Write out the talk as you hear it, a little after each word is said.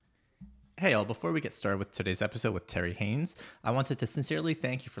Hey all, before we get started with today's episode with Terry Haynes, I wanted to sincerely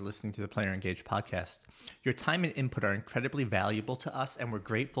thank you for listening to the Player Engage podcast. Your time and input are incredibly valuable to us, and we're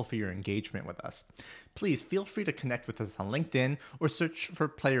grateful for your engagement with us. Please feel free to connect with us on LinkedIn or search for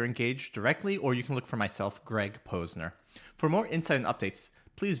Player Engage directly, or you can look for myself, Greg Posner. For more insight and updates,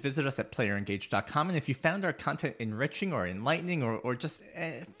 please visit us at playerengage.com. And if you found our content enriching or enlightening or just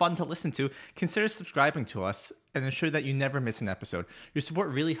fun to listen to, consider subscribing to us and ensure that you never miss an episode. Your support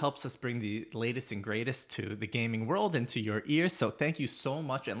really helps us bring the latest and greatest to the gaming world and to your ears. So thank you so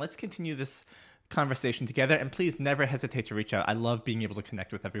much. And let's continue this conversation together. And please never hesitate to reach out. I love being able to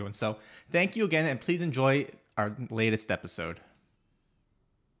connect with everyone. So thank you again. And please enjoy our latest episode.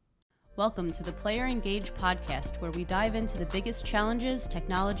 Welcome to the Player Engage podcast, where we dive into the biggest challenges,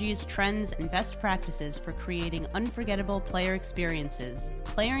 technologies, trends, and best practices for creating unforgettable player experiences.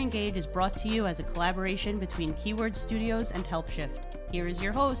 Player Engage is brought to you as a collaboration between Keyword Studios and Helpshift. Here is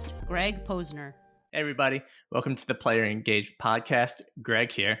your host, Greg Posner. Hey everybody, welcome to the Player Engage podcast.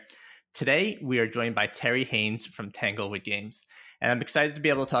 Greg here. Today, we are joined by Terry Haynes from Tanglewood Games. And I'm excited to be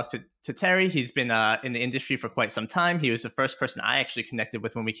able to talk to Terry. He's been in the industry for quite some time. He was the first person I actually connected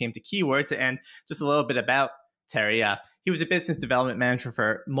with when we came to Keywords. And just a little bit about Terry. He was a business development manager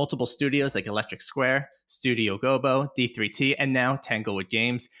for multiple studios like Electric Square, Studio Gobo, D3T, and now Tanglewood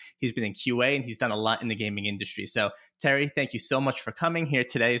Games. He's been in QA and he's done a lot in the gaming industry. So Terry, thank you so much for coming here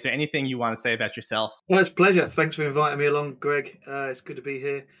today. Is there anything you want to say about yourself? Well, it's a pleasure. Thanks for inviting me along, Greg. It's good to be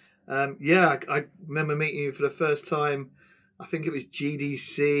here. I remember meeting you for the first time. I think it was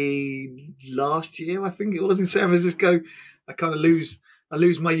GDC last year. I think it was in San Francisco. I kind of lose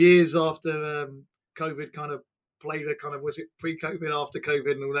my years after COVID kind of played a kind of, was it pre-COVID, after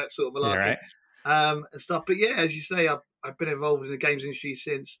COVID, and all that sort of malarkey, and stuff. But yeah, as you say, I've been involved in the games industry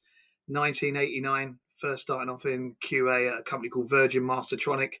since 1989. First starting off in QA at a company called Virgin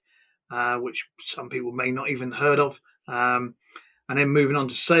Mastertronic, which some people may not even heard of. And then moving on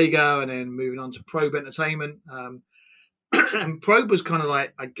to Sega, and then moving on to Probe Entertainment. And Probe was kind of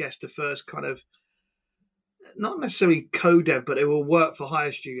like, I guess, the first kind of, not necessarily co-dev, but it will work for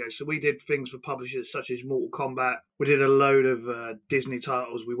hire studios. So we did things for publishers such as Mortal Kombat. We did a load of Disney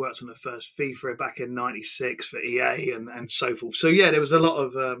titles. We worked on the first FIFA back in '96 for EA and so forth. So yeah, there was a lot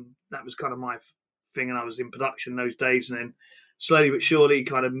of, that was kind of my thing, and I was in production those days, and then slowly but surely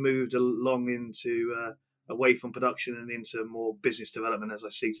kind of moved along into away from production and into more business development, as I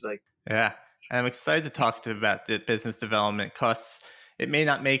see today. Yeah. And I'm excited to talk to you about the business development, because it may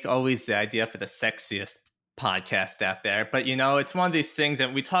not make always the idea for the sexiest podcast out there, but it's one of these things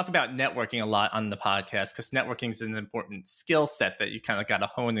that we talk about networking a lot on the podcast, because networking is an important skill set that you kind of got to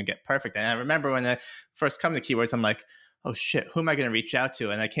hone and get perfect. And I remember when I first come to Keywords, I'm like, oh shit, who am I going to reach out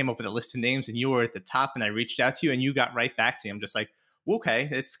to? And I came up with a list of names, and you were at the top, and I reached out to you and you got right back to me. I'm just like, okay,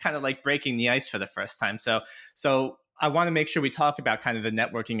 it's kind of like breaking the ice for the first time. So I want to make sure we talk about kind of the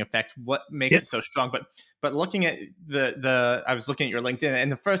networking effect, what makes it so strong. But looking at I was looking at your LinkedIn,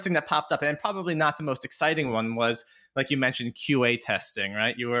 and the first thing that popped up, and probably not the most exciting one, was, like you mentioned, QA testing,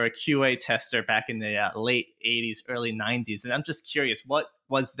 right? You were a QA tester back in the late 80s, early 90s. And I'm just curious, what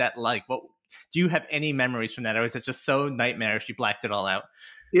was that like? What do you have any memories from that? Or is it just so nightmarish you blacked it all out?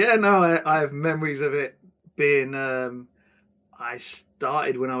 Yeah, no, I have memories of it being, I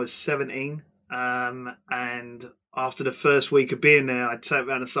started when I was 17, and after the first week of being there, I turned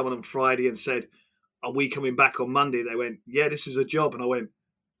around to someone on Friday and said, "Are we coming back on Monday?" They went, "Yeah, this is a job." And I went,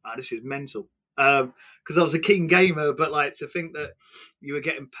 "This is mental." Because I was a keen gamer, but like, to think that you were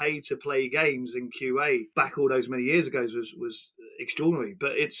getting paid to play games in QA back all those many years ago was extraordinary.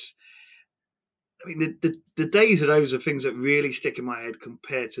 But the days of those are things that really stick in my head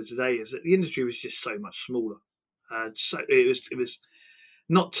compared to today, is that the industry was just so much smaller. So it was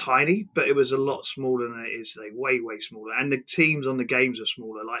not tiny, but it was a lot smaller than it is today, way, way smaller. And the teams on the games are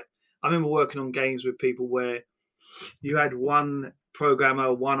smaller. Like, I remember working on games with people where you had one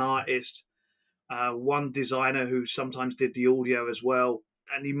programmer, one artist, one designer who sometimes did the audio as well.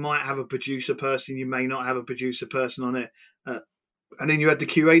 And you might have a producer person, you may not have a producer person on it. And then you had the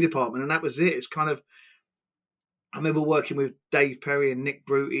QA department, and that was it. It's kind of, I remember working with Dave Perry and Nick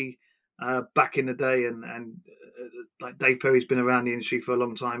Bruty back in the day, and like, Dave Perry's been around the industry for a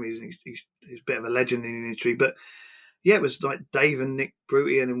long time. He's a bit of a legend in the industry. But yeah, it was like Dave and Nick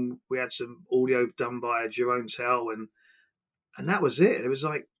Bruty, and then we had some audio done by Jerome Tell, and that was it. It was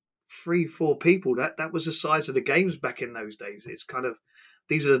like 3-4 people. That was the size of the games back in those days. It's kind of,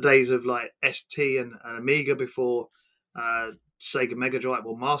 these are the days of like ST and Amiga before Sega Mega Drive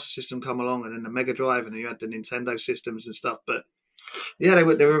or Master System come along, and then the Mega Drive, and then you had the Nintendo systems and stuff. But yeah, they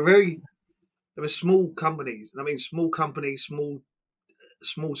were small companies. I mean, small companies,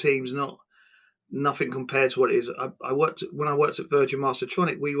 small teams, not nothing compared to what it is. When I worked at Virgin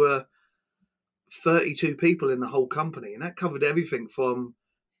Mastertronic, we were 32 people in the whole company, and that covered everything from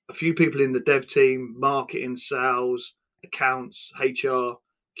a few people in the dev team, marketing, sales, accounts, HR,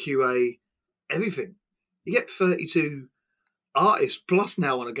 QA, everything. You get 32 artists plus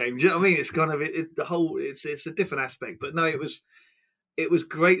now on a game. Do you know what I mean? It's kind of the whole. It's a different aspect, but no, it was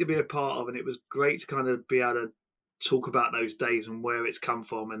great to be a part of, and it was great to kind of be able to talk about those days and where it's come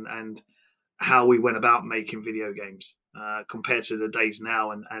from, and how we went about making video games compared to the days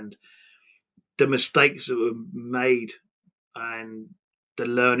now, and the mistakes that were made and the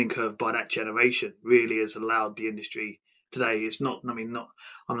learning curve by that generation really has allowed the industry today. It's not, I mean, not,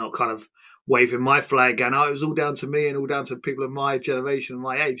 I'm not kind of waving my flag and it was all down to me and all down to people of my generation and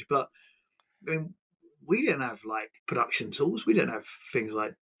my age. But I mean, we didn't have like production tools. We didn't have things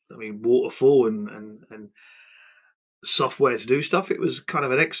like, I mean, waterfall and software to do stuff. It was kind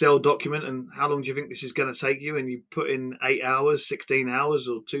of an Excel document, and how long do you think this is going to take you? And you put in 8 hours, 16 hours,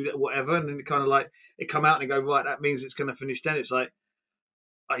 or two, whatever, and then it kind of like it come out and go, right, that means it's going to finish then. It's like,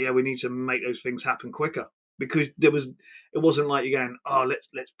 oh yeah, we need to make those things happen quicker, because it wasn't like you're going, oh,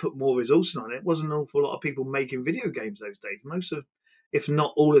 let's put more resources on it. It wasn't an awful lot of people making video games those days. Most of, if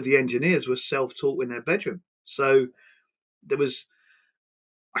not all of the engineers were self-taught in their bedroom. So there was,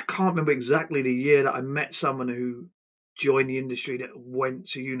 I can't remember exactly the year that I met someone who joined the industry that went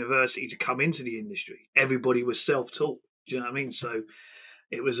to university to come into the industry. Everybody was self-taught. Do you know what I mean? So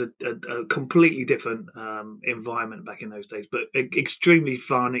it was a completely different environment back in those days, but extremely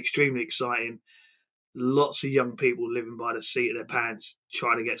fun, extremely exciting. Lots of young people living by the seat of their pants,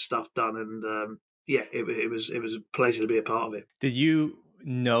 trying to get stuff done, and yeah, it was a pleasure to be a part of it. Did you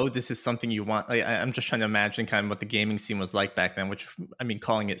know this is something you want? Like, I'm just trying to imagine kind of what the gaming scene was like back then. Which, I mean,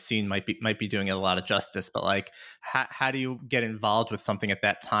 calling it scene might be doing it a lot of justice. But like, how do you get involved with something at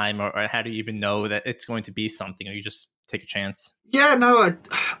that time, or how do you even know that it's going to be something, or you just take a chance? Yeah, no,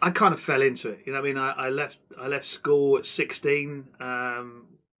 I kind of fell into it. You know, what I mean, I left school at 16.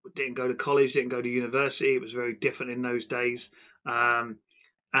 Didn't go to college, didn't go to university. It was very different in those days.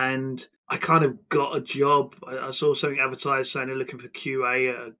 And I kind of got a job. I saw something advertised saying they're looking for QA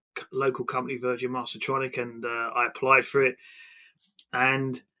at a local company, Virgin Mastertronic, and I applied for it.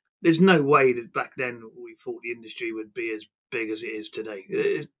 And there's no way that back then we thought the industry would be as big as it is today.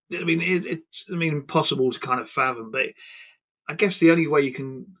 It's impossible to kind of fathom. But I guess the only way you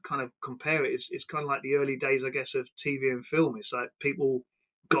can kind of compare it is kind of like the early days, I guess, of TV and film. It's like people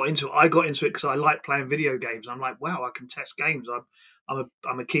got into it. I got into it because I like playing video games. I'm like, wow, I can test games.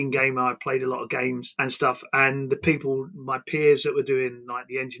 I'm a keen gamer. I played a lot of games and stuff. And the people, my peers that were doing like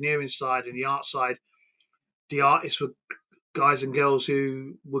the engineering side and the art side, the artists were guys and girls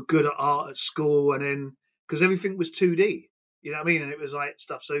who were good at art at school, and then because everything was 2D, you know what I mean, and it was like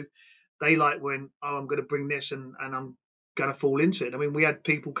stuff. So they like went, oh, I'm going to bring this, and I'm going to fall into it. I mean, we had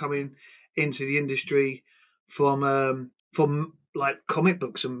people coming into the industry from like comic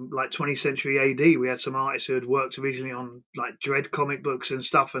books and like 20th century AD. We had some artists who had worked originally on like Dread comic books and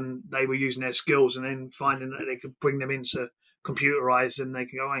stuff, and they were using their skills and then finding that they could bring them into computerized, and they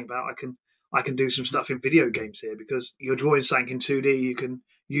can go, hang about, I can do some stuff in video games here, because you're drawing something in 2D. You can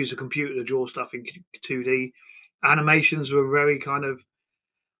use a computer to draw stuff in 2D. Animations were very kind of,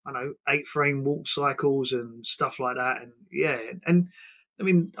 I know, 8-frame walk cycles and stuff like that. And yeah, and I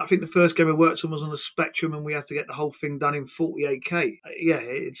mean, I think the first game I worked on was on a Spectrum, and we had to get the whole thing done in 48K. Yeah,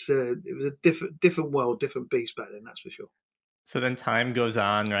 it was a different world, different beast back then, that's for sure. So then time goes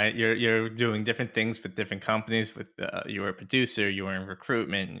on, right? You're doing different things with different companies. With you were a producer, you were in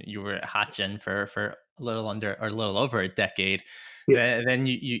recruitment, you were at HotGen for a little under or a little over a decade. Yeah. Then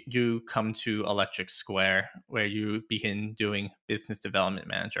you come to Electric Square, where you begin doing business development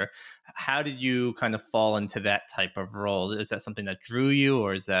manager. How did you kind of fall into that type of role? Is that something that drew you,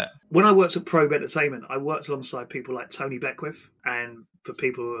 or is that when I worked at Probe Entertainment? I worked alongside people like Tony Beckwith, and for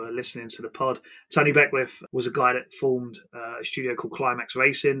people who are listening to the pod, Tony Beckwith was a guy that formed a studio called Climax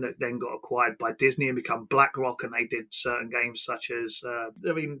Racing that then got acquired by Disney and become BlackRock, and they did certain games such as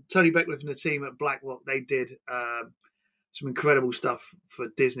Tony Beckwith and the team at BlackRock, they did some incredible stuff for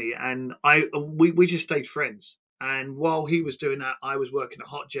Disney, and we just stayed friends. And while he was doing that, I was working at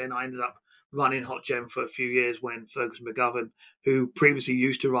HotGen. I ended up running HotGen for a few years when Fergus McGovern, who previously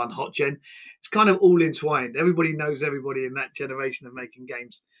used to run HotGen, it's kind of all entwined. Everybody knows everybody in that generation of making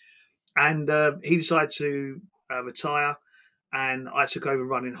games. And he decided to retire, and I took over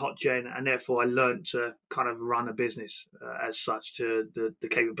running HotGen, and therefore I learned to kind of run a business as such, to the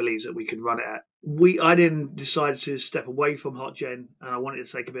capabilities that we could run it at. I then decided to step away from HotGen, and I wanted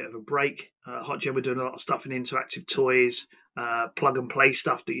to take a bit of a break. HotGen were doing a lot of stuff in interactive toys, plug and play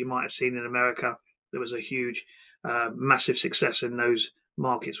stuff that you might have seen in America. there was a huge, massive success in those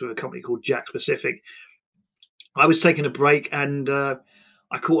markets with a company called Jack Pacific. I was taking a break, and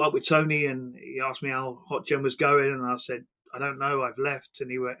I caught up with Tony, and he asked me how Hot Gen was going, and I said, I don't know, I've left.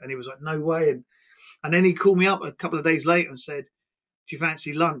 And he was like, no way. And then he called me up a couple of days later and said, do you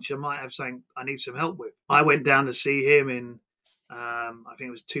fancy lunch? I might have something I need some help with. I went down to see him in, I think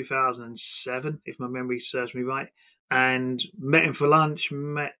it was 2007, if my memory serves me right, and met him for lunch,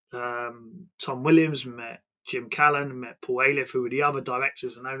 met Tom Williams, met Jim Callan, met Paul Aliff, who were the other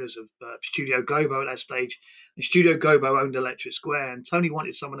directors and owners of Studio Gobo at that stage. And Studio Gobo owned Electric Square, and Tony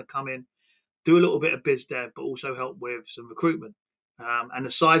wanted someone to come in, do a little bit of biz dev, but also help with some recruitment. And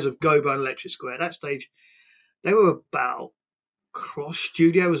the size of Gobo and Electric Square at that stage, they were about, cross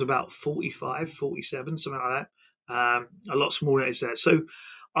studio was about 45, 47, something like that. A lot smaller than it's there. So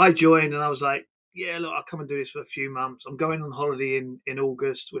I joined, and I was like, yeah, look, I'll come and do this for a few months. I'm going on holiday in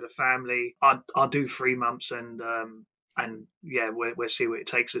August with a family. I'll do 3 months, and yeah, we'll see what it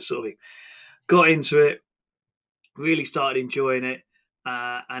takes us, sort of thing. Got into it, really started enjoying it.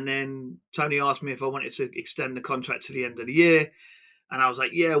 And then Tony asked me if I wanted to extend the contract to the end of the year. And I was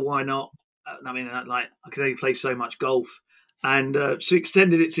like, yeah, why not? I mean, like, I could only play so much golf. And so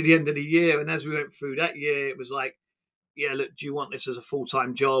extended it to the end of the year. And as we went through that year, it was like, yeah, look, do you want this as a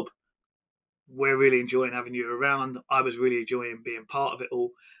full-time job? We're really enjoying having you around. I was really enjoying being part of it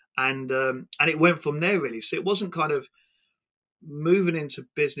all. And it went from there, really. So it wasn't kind of moving into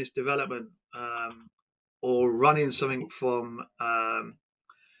business development or running something from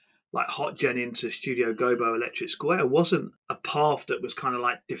like Hot Gen into Studio Gobo Electric Square. It wasn't a path that was kind of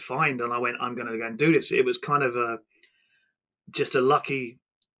like defined, and I went, I'm going to go and do this. It was kind of just a lucky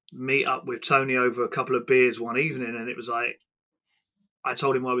meet up with Tony over a couple of beers one evening, and it was like, I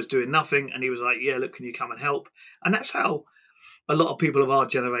told him I was doing nothing, and he was like, yeah, look, can you come and help? And that's how a lot of people of our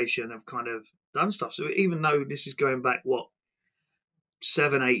generation have kind of done stuff. So even though this is going back,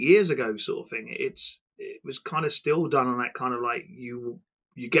 7-8 years ago, sort of thing, it was kind of still done on that kind of like, you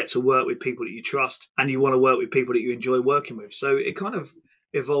get to work with people that you trust, and you want to work with people that you enjoy working with. So it kind of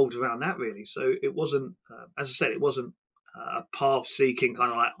evolved around that, really. So it wasn't, as I said, it wasn't a path seeking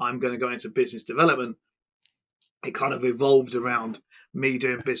kind of like, I'm going to go into business development. It kind of evolved around me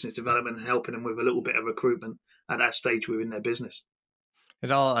doing business development and helping them with a little bit of recruitment at that stage within their business.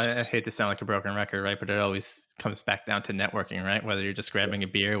 I hate to sound like a broken record, right? But it always comes back down to networking, right? Whether you're just grabbing a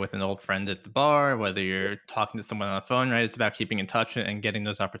beer with an old friend at the bar, whether you're talking to someone on the phone, right? It's about keeping in touch and getting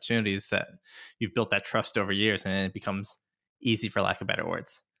those opportunities that you've built that trust over years, and it becomes easy, for lack of better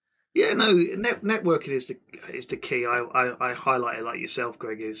words. Yeah, no, networking is the key. I highlight it like yourself,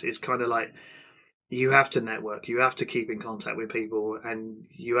 Greg. Is kind of like, you have to network, you have to keep in contact with people, and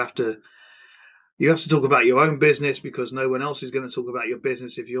you have to talk about your own business, because no one else is going to talk about your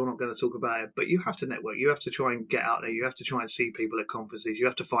business if you're not going to talk about it. But you have to network. You have to try and get out there. You have to try and see people at conferences. You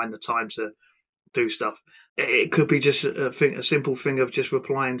have to find the time to do stuff. It could be just a simple thing of just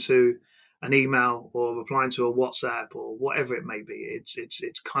replying to an email or replying to a WhatsApp or whatever it may be.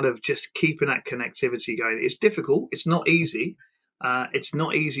 It's kind of just keeping that connectivity going. It's difficult. It's not easy. It's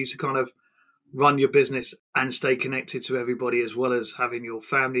not easy to kind of run your business and stay connected to everybody, as well as having your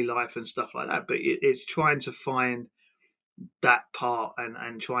family life and stuff like that. But it's trying to find that part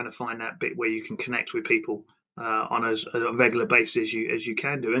and trying to find that bit where you can connect with people on a regular basis as you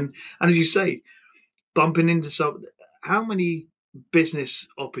can do. And as you say, bumping into how many business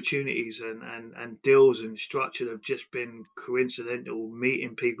opportunities and deals and structure have just been coincidental,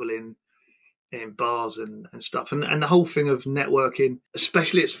 meeting people in bars and stuff, and the whole thing of networking,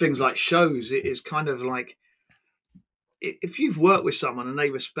 especially it's things like shows, it is kind of like, if you've worked with someone and they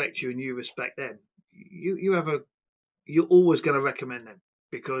respect you and you respect them, you're always going to recommend them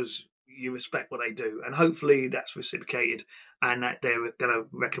because you respect what they do, and hopefully that's reciprocated and that they're going to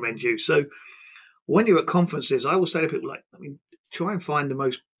recommend you. So when you're at conferences, I will say to people, like, I mean, try and find the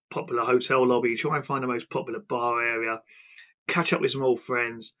most popular hotel lobby, try and find the most popular bar area, catch up with some old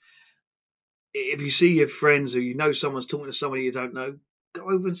friends. If you see your friends or you know someone's talking to somebody you don't know, go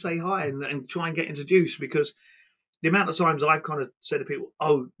over and say hi and try and get introduced, because the amount of times I've kind of said to people,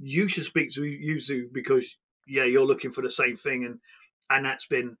 oh, you should speak to Yuzu because, yeah, you're looking for the same thing. And that's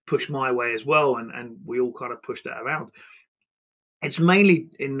been pushed my way as well. And we all kind of push that around. It's mainly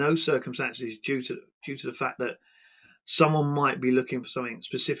in those circumstances due to the fact that someone might be looking for something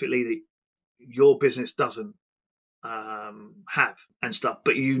specifically that your business doesn't have and stuff,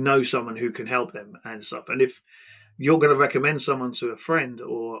 but you know someone who can help them and stuff. And if you're going to recommend someone to a friend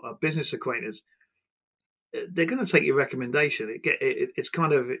or a business acquaintance, they're going to take your recommendation. It's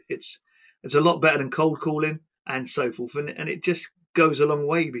kind of it's a lot better than cold calling and so forth, and it just goes a long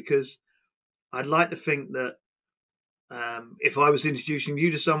way, because I'd like to think that if I was introducing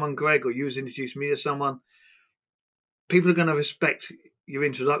you to someone, Greg, or you was introducing me to someone, people are going to respect your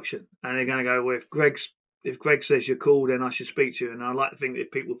introduction, and they're going to go, well, if Greg says you're cool, then I should speak to you. And I like to think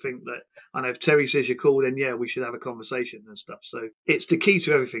that people think that, I know if Terry says you're cool, then yeah, we should have a conversation and stuff. So it's the key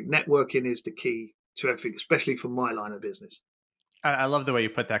to everything. Networking is the key to everything, especially for my line of business. I love the way you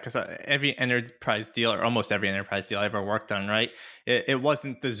put that, because every enterprise deal, or almost every enterprise deal I ever worked on, right? It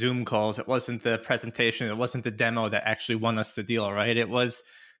wasn't the Zoom calls, it wasn't the presentation, it wasn't the demo that actually won us the deal, right? It was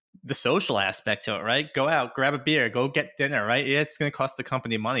the social aspect to it, right? Go out, grab a beer, go get dinner, right? Yeah, it's going to cost the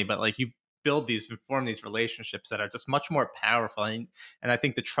company money, but like you build these and form these relationships that are just much more powerful. And I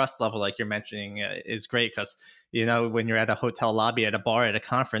think the trust level, like you're mentioning, is great, because, you know, when you're at a hotel lobby, at a bar, at a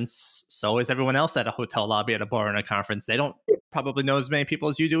conference, so is everyone else at a hotel lobby, at a bar, and a conference. They don't probably know as many people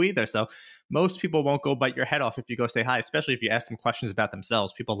as you do either. So most people won't go bite your head off if you go say hi, especially if you ask them questions about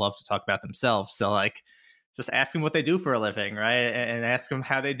themselves. People love to talk about themselves. So like, just ask them what they do for a living, right? And ask them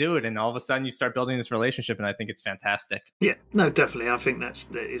how they do it. And all of a sudden you start building this relationship. And I think it's fantastic. Yeah, no, definitely. I think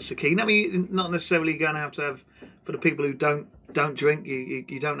it's the key. I mean, not necessarily going to have for the people who don't drink.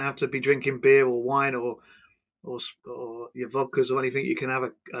 You don't have to be drinking beer or wine or your vodkas or anything. You can have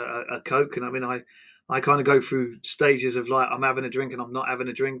a Coke. And I mean, I kind of go through stages of like I'm having a drink and I'm not having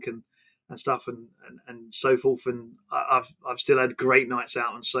a drink and stuff and so forth. And I've still had great nights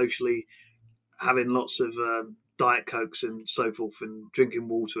out and socially having lots of Diet Cokes and so forth and drinking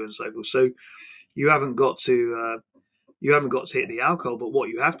water and so forth. So you haven't got to hit the alcohol, but what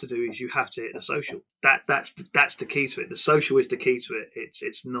you have to do is you have to hit the social. That's the key to it. The social is the key to it.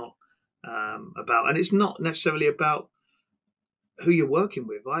 It's not about, and it's not necessarily about who you're working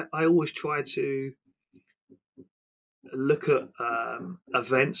with. I always try to look at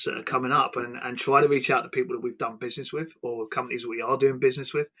events that are coming up and try to reach out to people that we've done business with or companies that we are doing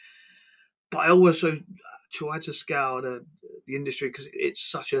business with. But I also try to scour the industry because it's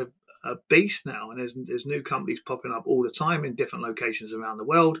such a beast now, and there's new companies popping up all the time in different locations around the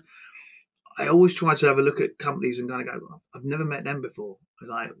world. I always try to have a look at companies and kind of go, I've never met them before.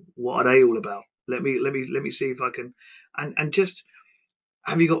 Like, what are they all about? Let me see if I can, and just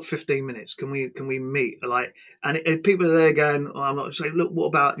have you got 15 minutes? Can we meet? Like, and people are there going, oh, I'm not saying, look, what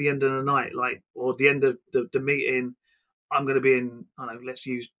about the end of the night, like, or the end of the meeting? I'm going to be in, I don't know, let's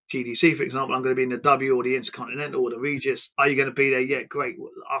use GDC, for example. I'm going to be in the W or the Intercontinental or the Regis. Are you going to be there? Yeah, great. Well,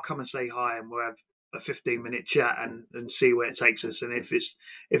 I'll come and say hi and we'll have a 15-minute chat and see where it takes us. And if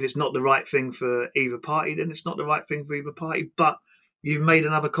it's not the right thing for either party, then it's not the right thing for either party. But you've made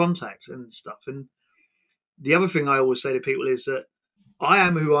another contact and stuff. And the other thing I always say to people is that I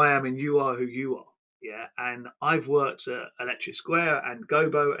am who I am and you are who you are. Yeah, and I've worked at Electric Square and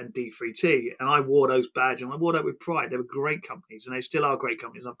Gobo and D3T, and I wore those badges and I wore that with pride. They were great companies, and they still are great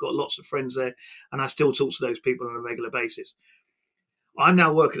companies. I've got lots of friends there, and I still talk to those people on a regular basis. I'm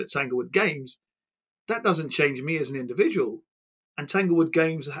now working at Tanglewood Games. That doesn't change me as an individual, and Tanglewood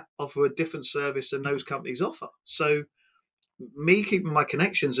Games offer a different service than those companies offer. So, me keeping my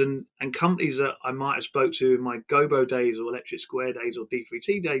connections and companies that I might have spoke to in my Gobo days or Electric Square days or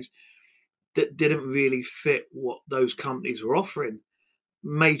D3T days that didn't really fit what those companies were offering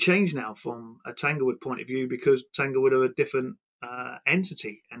may change now from a Tanglewood point of view because Tanglewood are a different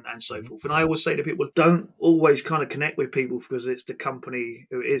entity and so forth. And I always say to people, don't always kind of connect with people because it's the company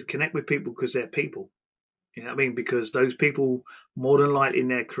who it is. Connect with people because they're people. You know what I mean? Because those people, more than likely in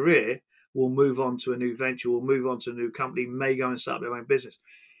their career, will move on to a new venture, will move on to a new company, may go and start up their own business.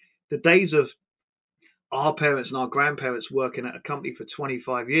 The days of our parents and our grandparents working at a company for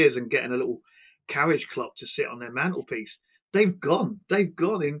 25 years and getting a little carriage clock to sit on their mantelpiece, they've gone. They've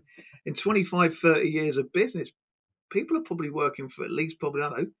gone in 25, 30 years of business. People are probably working for at least probably, I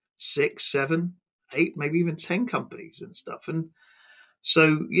don't know, 6, 7, 8, maybe even 10 companies and stuff. And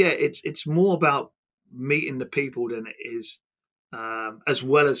so, yeah, it's more about meeting the people than it is, as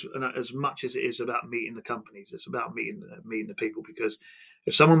well as much as it is about meeting the companies. It's about meeting the people because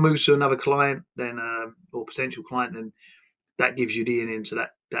if someone moves to another client, then or potential client, then that gives you the in into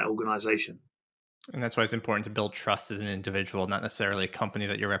that organization. And that's why it's important to build trust as an individual, not necessarily a company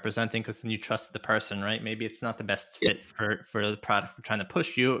that you're representing, because then you trust the person, right? Maybe it's not the best fit for the product we're trying to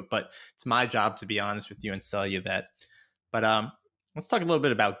push you, but it's my job to be honest with you and sell you that. But let's talk a little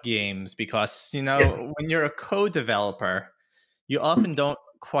bit about games because, you know, when you're a co-developer, you often don't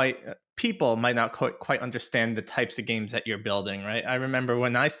quite, people might not quite understand the types of games that you're building, right? I remember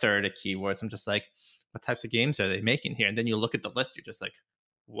when I started at Keywords, I'm just like, what types of games are they making here? And then you look at the list, you're just like,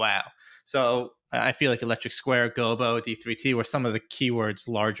 wow. So I feel like Electric Square, Gobo, D3T were some of the Keywords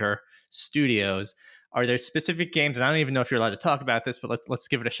larger studios. Are there specific games, and I don't even know if you're allowed to talk about this, but let's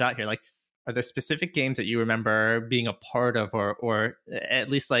give it a shot here. Like, Are there specific games that you remember being a part of, or at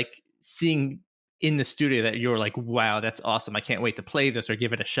least like seeing in the studio that you were like, wow, that's awesome, I can't wait to play this or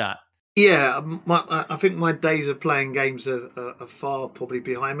give it a shot? Yeah, I think my days of playing games are far probably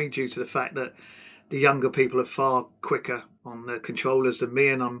behind me due to the fact that the younger people are far quicker on the controllers than me,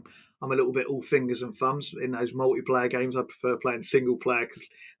 and I'm a little bit all fingers and thumbs in those multiplayer games. I prefer playing single player because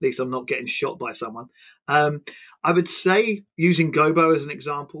at least I'm not getting shot by someone. Um, I would say using Gobo as an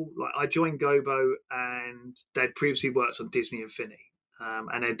example, like I joined Gobo and they'd previously worked on Disney Infinity,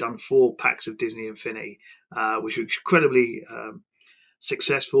 and they'd done 4 packs of Disney Infinity, which were incredibly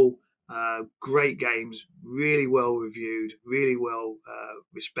successful. Great games, really well reviewed, really well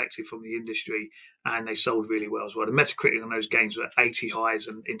respected from the industry, and they sold really well as well. The Metacritic on those games were 80 highs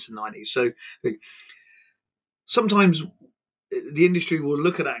and into 90s. So sometimes the industry will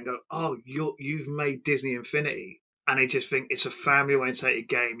look at that and go, "Oh, you've made Disney Infinity," and they just think it's a family-oriented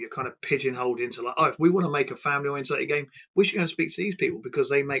game. You're kind of pigeonholed into like, "Oh, if we want to make a family-oriented game, we should go and speak to these people because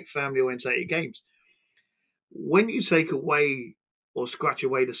they make family-oriented games." When you take away or scratch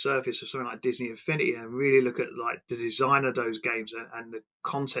away the surface of something like Disney Infinity and really look at like the design of those games and the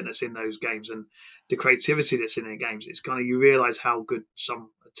content that's in those games and the creativity that's in their games, it's kind of you realize how good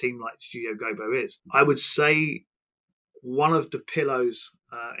a team like Studio Gobo is. I would say one of the pillows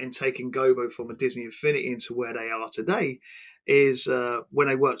in taking Gobo from a Disney Infinity into where they are today is when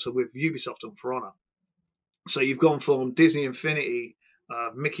they worked with Ubisoft on For Honor. So you've gone from Disney Infinity,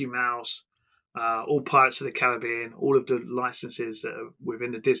 Mickey Mouse, all Pirates of the Caribbean, all of the licenses that are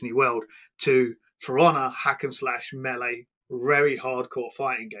within the Disney world, to For Honor, hack and slash, melee, very hardcore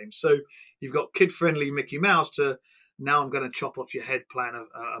fighting games. So you've got kid-friendly Mickey Mouse to now I'm going to chop off your head playing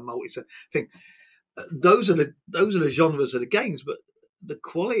a multi thing. Those are the genres of the games, but the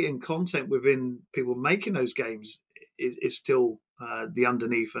quality and content within people making those games is still the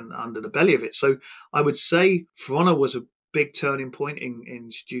underneath and under the belly of it. So I would say For Honor was a big turning point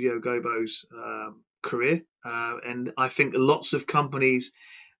in Studio Gobo's career. And I think lots of companies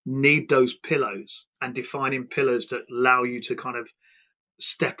need those pillows and defining pillars that allow you to kind of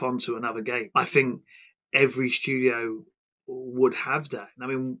step onto another game. I think every studio would have that. I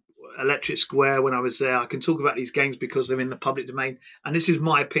mean, Electric Square, when I was there, I can talk about these games because they're in the public domain. And this is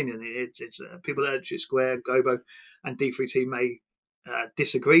my opinion. It's people at Electric Square, Gobo, and D3T may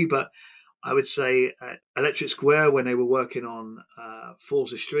disagree, but I would say Electric Square, when they were working on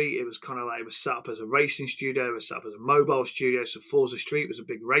Forza Street, it was kind of like it was set up as a racing studio, it was set up as a mobile studio. So Forza Street was a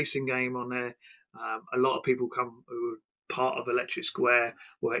big racing game on there. A lot of people who were part of Electric Square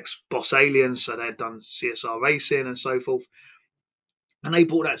were ex-Boss Aliens, so they'd done CSR Racing and so forth. And they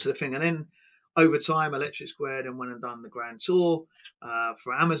brought that to the thing. And then over time, Electric Square then went and done the Grand Tour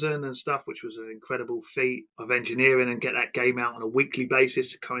for Amazon and stuff, which was an incredible feat of engineering and get that game out on a weekly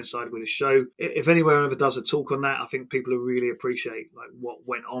basis to coincide with the show. If anyone ever does a talk on that, I think people will really appreciate like what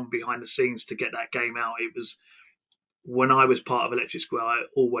went on behind the scenes to get that game out. It was when I was part of Electric Square, I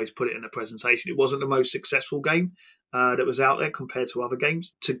always put it in the presentation. It wasn't the most successful game that was out there compared to other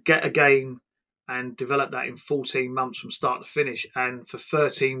games. To get a game and develop that in 14 months from start to finish, and for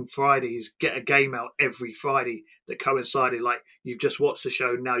 13 Fridays, get a game out every Friday that coincided, like you've just watched the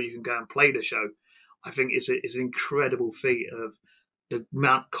show, now you can go and play the show. I think it's an incredible feat of the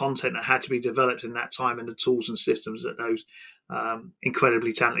amount of content that had to be developed in that time and the tools and systems that those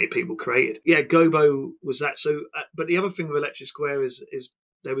incredibly talented people created. Yeah, Gobo was that. So, but the other thing with Electric Square is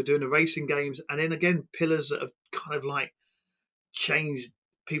they were doing the racing games, and then again, pillars that have kind of like changed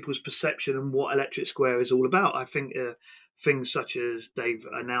people's perception and what Electric Square is all about. I think things such as they've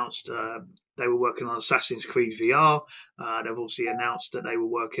announced they were working on Assassin's Creed VR. They've obviously announced that they were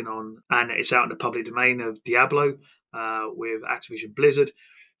working on, and it's out in the public domain, of Diablo with Activision Blizzard.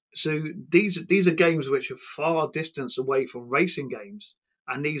 So these are games which are far distance away from racing games,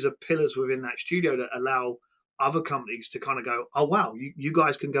 and these are pillars within that studio that allow other companies to kind of go, oh wow, you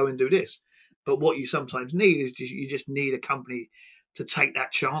guys can go and do this. But what you sometimes need is you just need a company to take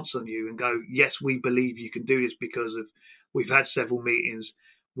that chance on you and go, yes, we believe you can do this because of we've had several meetings.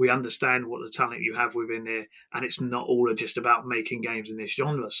 We understand what the talent you have within there, and it's not all just about making games in this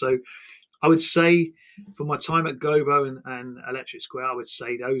genre. So I would say for my time at Gobo and Electric Square, I would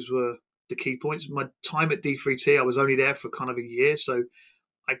say those were the key points. My time at D3T, I was only there for kind of a year. So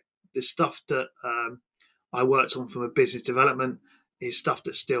the stuff that I worked on from a business development is stuff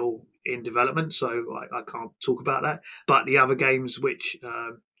that's still in development, so I can't talk about that. But the other games which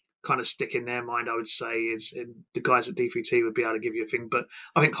kind of stick in their mind, I would say, is the guys at D3T would be able to give you a thing. But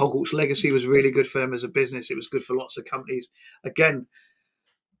I think Hogwarts Legacy was really good for them as a business. It was good for lots of companies. Again,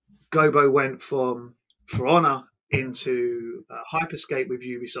 Gobo went from For Honor into Hyperscape with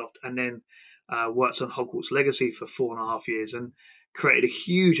Ubisoft, and then worked on Hogwarts Legacy for 4.5 years, and created a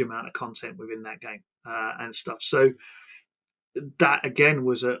huge amount of content within that game and stuff. So that again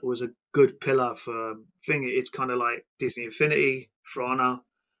was a good pillar for thing. It's kind of like Disney Infinity, For Honor,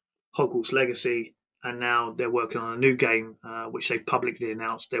 Hogwarts Legacy, and now they're working on a new game, which they publicly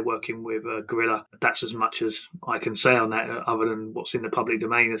announced they're working with Guerrilla. That's as much as I can say on that, other than what's in the public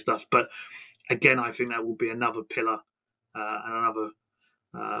domain and stuff. But again, I think that will be another pillar and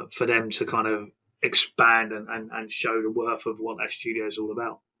another for them to kind of expand and show the worth of what that studio is all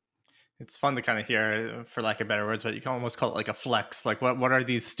about. It's fun to kind of hear, for lack of better words, but you can almost call it like a flex. Like, what are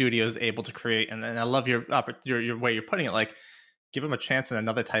these studios able to create? And I love your way you're putting it. Like, give them a chance in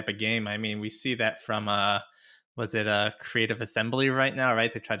another type of game. I mean, we see that from was it a Creative Assembly right now?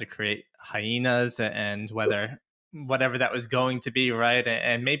 Right, they tried to create Hyenas, and whatever that was going to be, right?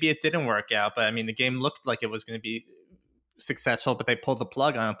 And maybe it didn't work out, but I mean, the game looked like it was going to be successful, but they pulled the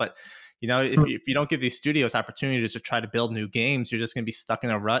plug on it. But if you don't give these studios opportunities to try to build new games, you're just going to be stuck in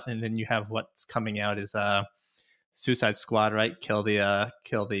a rut. And then you have what's coming out is Suicide Squad, right? Kill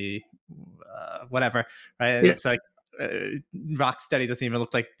the whatever, right? Yeah. It's like Rocksteady doesn't even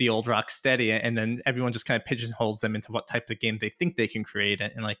look like the old Rocksteady, and then everyone just kind of pigeonholes them into what type of game they think they can create.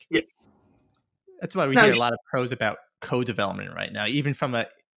 And like, Yeah. That's why we hear a lot of pros about co-development right now, even from a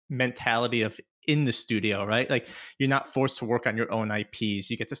mentality of in the studio, right? Like, you're not forced to work on your own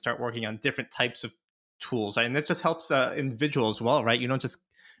IPs. You get to start working on different types of tools, right? And that just helps individuals as well, right? You don't just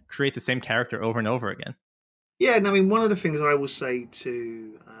create the same character over and over again. Yeah, and I mean, one of the things I will say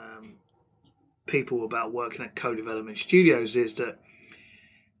to people about working at co-development studios is that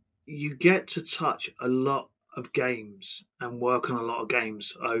you get to touch a lot of games and work on a lot of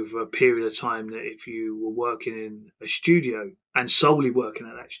games over a period of time that if you were working in a studio and solely working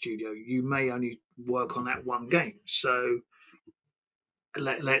at that studio, you may only work on that one game. So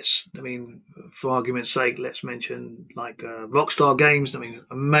let's, I mean, for argument's sake, let's mention like Rockstar Games. I mean,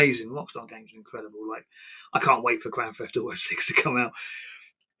 amazing. Rockstar Games are incredible. Like, I can't wait for Grand Theft Auto 6 to come out.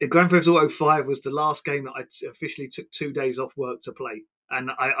 Grand Theft Auto 5 was the last game that I officially took 2 days off work to play. And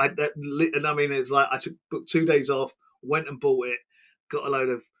I mean, it's like I booked 2 days off, went and bought it, got a load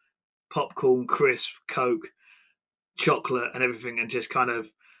of popcorn, crisp, Coke, chocolate, and everything, and just kind of.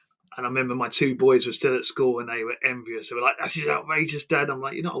 And I remember my two boys were still at school, and they were envious. They were like, "That's just outrageous, Dad." I'm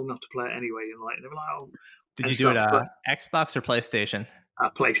like, "You're not old enough to play it anyway." And like, they were like, "Oh." Did you do it Xbox or PlayStation?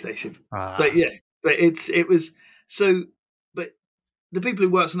 PlayStation. But yeah, but it was so. But the people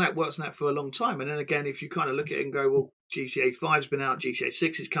who works on that for a long time. And then again, if you kind of look at it and go, well, GTA 5's been out, GTA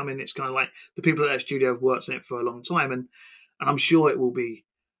 6 is coming. It's kind of like the people at that studio have worked on it for a long time, and I'm sure it will be.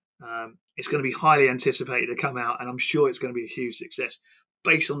 It's going to be highly anticipated to come out, and I'm sure it's going to be a huge success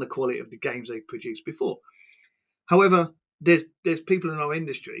based on the quality of the games they've produced before. However, there's people in our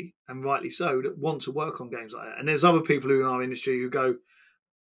industry, and rightly so, that want to work on games like that, and there's other people in our industry who go,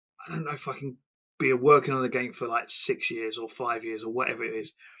 I don't know if I can be working on a game for like 6 years or 5 years or whatever it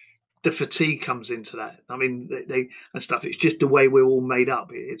is. The fatigue comes into that. I mean, they and stuff. It's just the way we're all made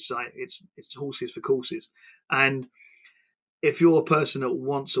up. It's like it's horses for courses. And if you're a person that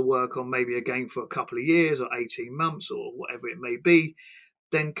wants to work on maybe a game for a couple of years or 18 months or whatever it may be,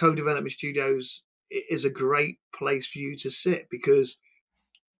 then co-development studios is a great place for you to sit, because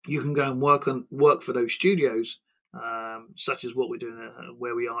you can go and work for those studios. Such as what we're doing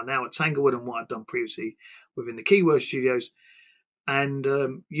where we are now at Tanglewood, and what I've done previously within the Keyword Studios. And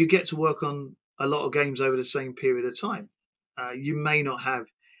you get to work on a lot of games over the same period of time. You may not have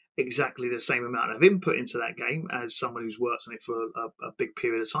exactly the same amount of input into that game as someone who's worked on it for a big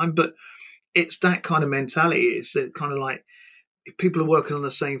period of time, but it's that kind of mentality. It's kind of like, if people are working on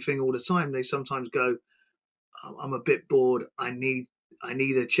the same thing all the time, they sometimes go, I'm a bit bored. I need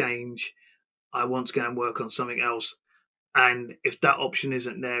a change. I want to go and work on something else. And if that option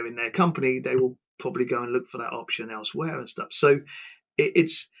isn't there in their company, they will probably go and look for that option elsewhere and stuff. So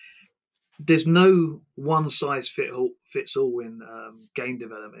there's no one size fits all in game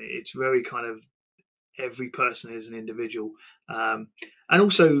development. It's very kind of, every person is an individual. And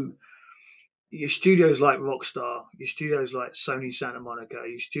also, your studios like Rockstar, your studios like Sony Santa Monica,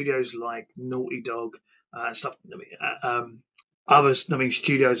 your studios like Naughty Dog and stuff. Others,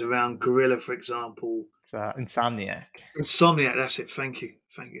 studios around Guerrilla, for example. Insomniac, that's it. Thank you.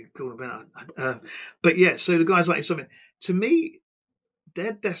 Cool. But yeah, so the guys like Insomniac, to me,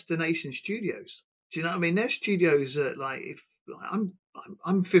 they're destination studios. Do you know what I mean? They're studios that, like, if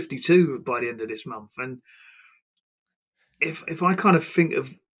I'm 52 by the end of this month, and if I kind of think of,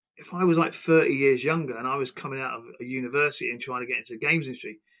 if I was like 30 years younger and I was coming out of a university and trying to get into the games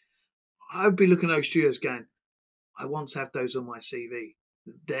industry, I would be looking at those studios going, I want to have those on my CV.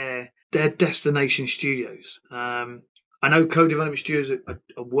 They're destination studios. I know co-development studios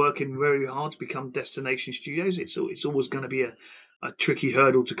are working very hard to become destination studios. It's always going to be a tricky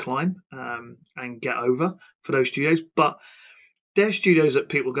hurdle to climb and get over for those studios. But they're studios that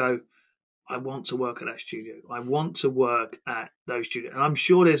people go, I want to work at that studio. I want to work at those studios. And I'm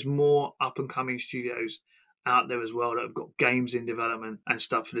sure there's more up and coming studios out there as well that have got games in development and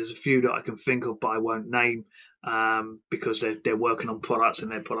stuff. There's a few that I can think of, but I won't name because they're working on products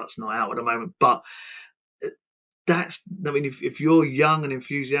and their product's not out at the moment. But I mean, if you're young and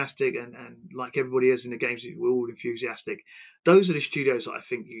enthusiastic and like everybody is in the games, we're all enthusiastic. Those are the studios that I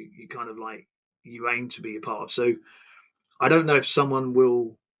think you kind of like, you aim to be a part of. So I don't know if someone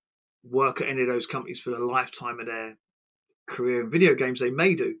will work at any of those companies for the lifetime of their career in video games. They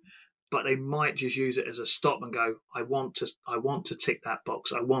may do, but they might just use it as a stop and go, I want to tick that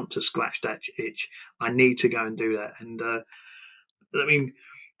box. I want to scratch that itch. I need to go and do that. And I mean,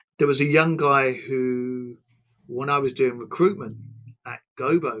 there was a young guy who, when I was doing recruitment at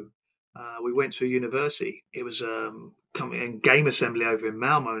Gobo, we went to a university. It was company in game assembly over in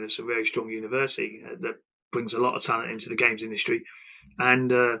Malmo, and it's a very strong university that brings a lot of talent into the games industry.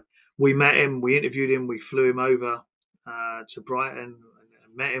 And we met him, we interviewed him, we flew him over to Brighton and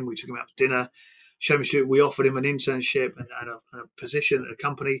met him. We took him out for dinner, showed him, we offered him an internship and a position at a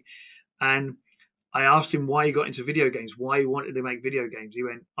company. And I asked him why he got into video games, why he wanted to make video games. He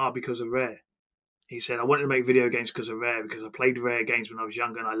went, because of Rare. He said, I wanted to make video games because of Rare, because I played Rare games when I was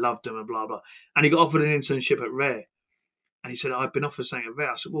younger and I loved them and blah, blah. And he got offered an internship at Rare. And he said, I've been offered something at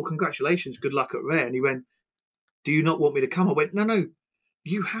Rare. I said, well, congratulations, good luck at Rare. And he went, do you not want me to come? I went, no,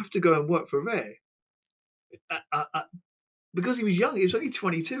 you have to go and work for Rare. Because he was young, he was only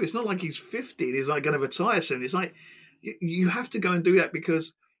 22. It's not like he's 50 and he's like going to retire soon. It's like, you have to go and do that,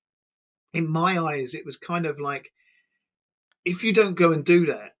 because in my eyes, it was kind of like, if you don't go and do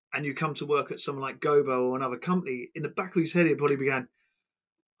that and you come to work at someone like Gobo or another company, in the back of his head, he'd probably began,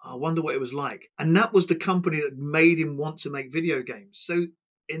 I wonder what it was like. And that was the company that made him want to make video games. So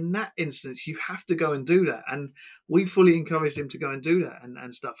in that instance, you have to go and do that. And we fully encouraged him to go and do that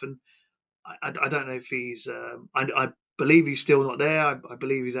and stuff. And I don't know if he's, I believe he's still not there. I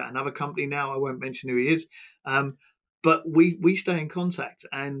believe he's at another company now. I won't mention who he is. But we stay in contact,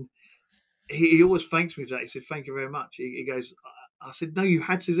 and he always thanks me for that. He said, thank you very much. He goes, I said, no, you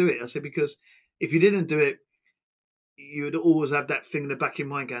had to do it. I said, because if you didn't do it, you would always have that thing in the back of your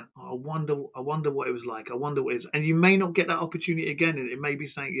mind going, I wonder what it was like. I wonder what it is. And you may not get that opportunity again. And it may be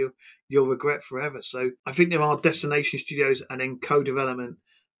something you'll regret forever. So I think there are destination studios and then co-development.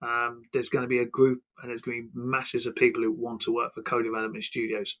 There's going to be a group, and there's going to be masses of people who want to work for co-development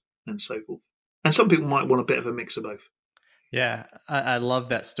studios and so forth. And some people might want a bit of a mix of both. Yeah, I love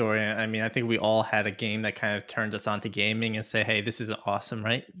that story. I mean, I think we all had a game that kind of turned us on to gaming and say, hey, this is awesome,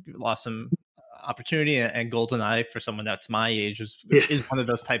 right? Awesome opportunity. And GoldenEye, for someone that's my age, is one of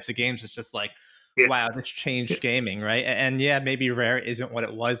those types of games. It's just like, wow, this changed gaming, right? And yeah, maybe Rare isn't what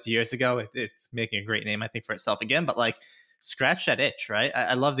it was years ago. It's making a great name, I think, for itself again. But like, scratch that itch, right?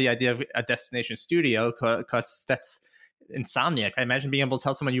 I love the idea of a destination studio, because that's Insomniac. I imagine being able to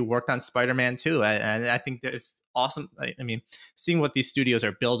tell someone you worked on Spider-Man 2. And I think there's awesome. I mean, seeing what these studios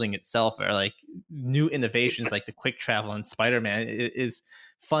are building itself, are like new innovations like the quick travel and Spider-Man, is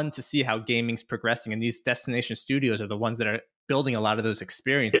fun to see how gaming's progressing. And these destination studios are the ones that are building a lot of those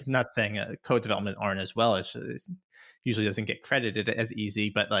experiences. Not saying co-development aren't as well. It usually doesn't get credited as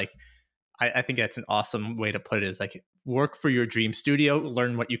easy, but like, I think that's an awesome way to put it, is like, work for your dream studio,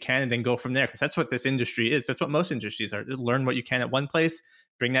 learn what you can, and then go from there. Because that's what this industry is. That's what most industries are. Learn what you can at one place,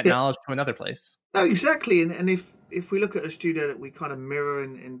 bring that knowledge to another place. No, exactly. And if we look at a studio that we kind of mirror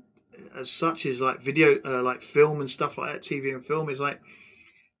in as such, is like video, like film and stuff like that, TV and film, is like,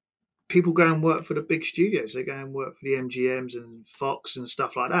 people go and work for the big studios. They go and work for the MGMs and Fox and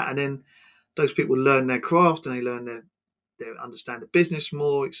stuff like that. And then those people learn their craft, and they understand the business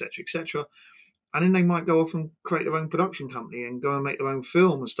more, etc., etc. And then they might go off and create their own production company and go and make their own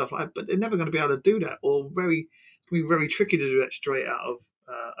film and stuff like that. But they're never going to be able to do that, or it's going to be very tricky to do that straight out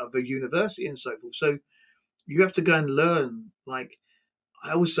of a university and so forth. So you have to go and learn. Like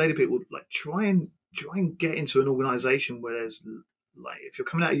I always say to people, like try and get into an organization where there's, like, if you're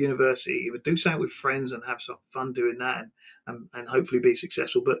coming out of university, either do something with friends and have some fun doing that, and hopefully be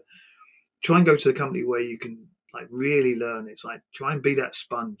successful. But try and go to a company where you can like really learn. It's like, try and be that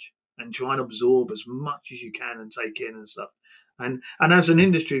sponge and try and absorb as much as you can and take in and stuff. And as an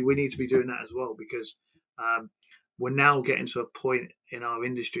industry, we need to be doing that as well, because we're now getting to a point in our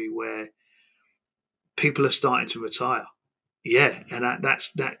industry where people are starting to retire. Yeah, and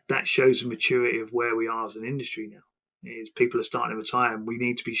that shows the maturity of where we are as an industry now. is people are starting to retire, and we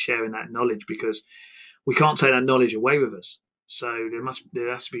need to be sharing that knowledge because we can't take that knowledge away with us. So there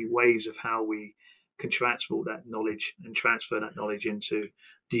has to be ways of how we can transport that knowledge and transfer that knowledge into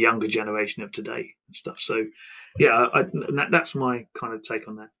the younger generation of today and stuff. So yeah, that's my kind of take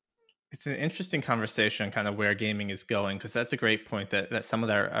on that. It's an interesting conversation, kind of where gaming is going, because that's a great point that some of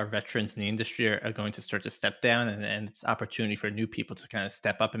our veterans in the industry are going to start to step down, and it's opportunity for new people to kind of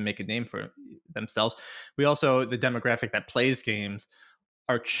step up and make a name for themselves. We also, the demographic that plays games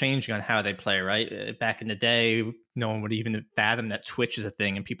are changing on how they play, right? Back in the day, no one would even fathom that Twitch is a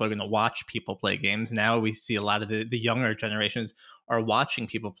thing and people are going to watch people play games. Now we see a lot of the younger generations are watching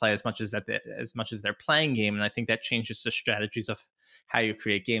people play as much as they're playing game. And I think that changes the strategies of how you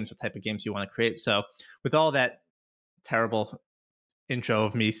create games, what type of games you want to create. So with all that terrible intro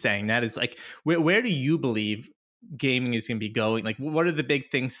of me saying that, is like, where do you believe gaming is going to be going? Like, what are the big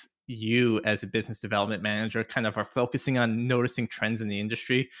things you as a business development manager kind of are focusing on, noticing trends in the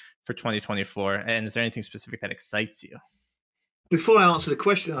industry for 2024? And is there anything specific that excites you? Before I answer the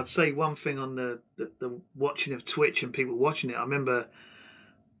question, I'd say one thing on the watching of Twitch and people watching it. I remember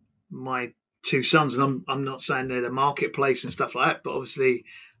my two sons, and I'm not saying they're the marketplace and stuff like that, but obviously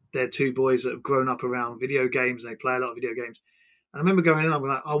they're two boys that have grown up around video games and they play a lot of video games. And I remember going in, I'm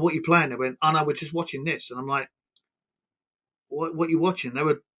like, "Oh, what are you playing?" They went, "Oh no, we're just watching this." And I'm like, "What are you watching?" They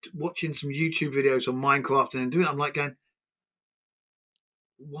were watching some YouTube videos on Minecraft and doing it. I'm like going,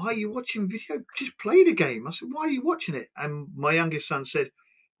 "Why are you watching video? Just play the game." I said, "Why are you watching it?" And my youngest son said,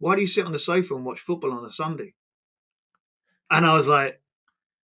 "Why do you sit on the sofa and watch football on a Sunday?" And I was like,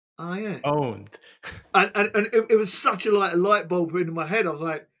 "Oh yeah." Owned. And it was such a light bulb in my head. I was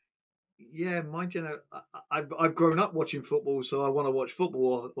like, yeah, mind you, I've grown up watching football, so I want to watch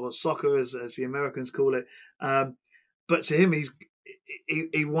football or soccer, as the Americans call it. But to him,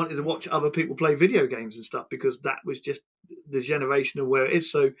 he wanted to watch other people play video games and stuff because that was just the generation of where it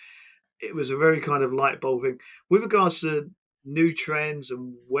is. So it was a very kind of light bulb thing. With regards to new trends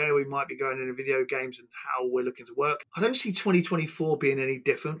and where we might be going in the video games and how we're looking to work, I don't see 2024 being any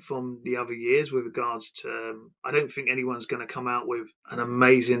different from the other years with regards to, I don't think anyone's going to come out with an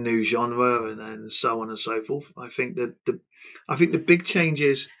amazing new genre and so on and so forth. I think that the big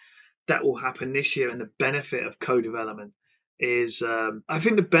changes that will happen this year and the benefit of co-development is, I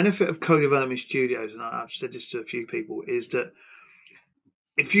think the benefit of co-development studios, and I've said this to a few people, is that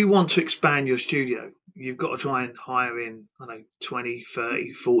if you want to expand your studio, you've got to try and hire in, I don't know, 20,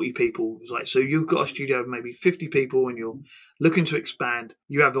 30, 40 people. Like, so you've got a studio of maybe 50 people and you're looking to expand,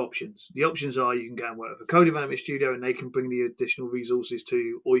 you have options. The options are you can go and work with a co-development studio and they can bring the additional resources to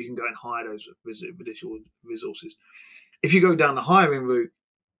you, or you can go and hire those additional resources. If you go down the hiring route,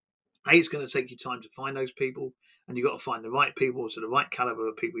 it's going to take you time to find those people, and you've got to find the right people, so the right caliber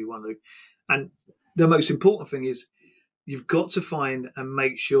of people you want to. And the most important thing is you've got to find and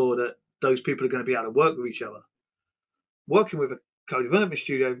make sure that those people are going to be able to work with each other. Working with a co-development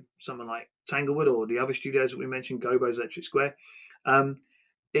studio, someone like Tanglewood or the other studios that we mentioned, Gobo's Electric Square,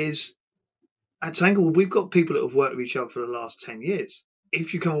 is at Tanglewood, we've got people that have worked with each other for the last 10 years.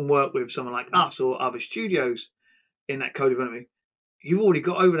 If you come and work with someone like us or other studios in that co-development, you've already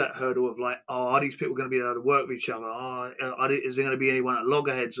got over that hurdle of like, oh, are these people going to be able to work with each other? Is there going to be anyone at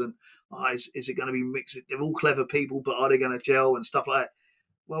loggerheads? And is it going to be mixed? They're all clever people, but are they going to gel and stuff like that?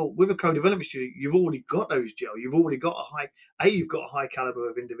 Well, with a co-development studio, you've already got those gel. You've already got you've got a high caliber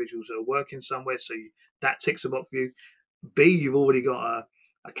of individuals that are working somewhere, so that ticks a box for you. B, you've already got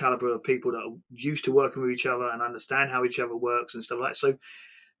a caliber of people that are used to working with each other and understand how each other works and stuff like that. So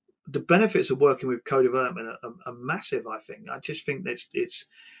the benefits of working with co-development are massive. I think. I just think that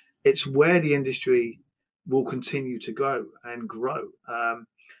it's where the industry will continue to go and grow.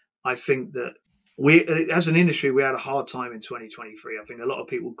 I think that we, as an industry, we had a hard time in 2023. I think a lot of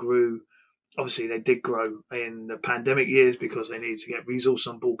people grew. Obviously, they did grow in the pandemic years because they needed to get resource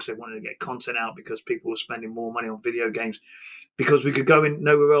on board because they wanted to get content out because people were spending more money on video games because we could go in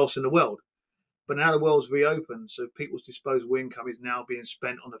nowhere else in the world. But now the world's reopened, so people's disposable income is now being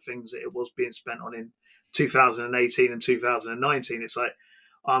spent on the things that it was being spent on in 2018 and 2019. It's like,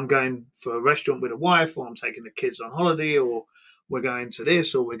 I'm going for a restaurant with a wife, or I'm taking the kids on holiday, or we're going to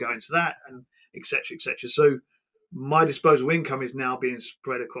this, or we're going to that, and etc. etc. So my disposable income is now being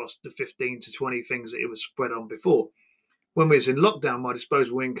spread across the 15 to 20 things that it was spread on before. When we was in lockdown, my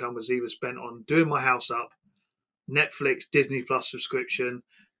disposable income was either spent on doing my house up, Netflix, Disney Plus subscription,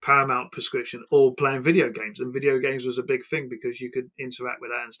 Paramount prescription, or playing video games. And video games was a big thing because you could interact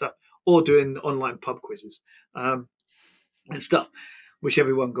with that and stuff, or doing online pub quizzes and stuff, which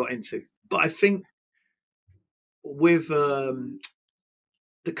everyone got into. But I think with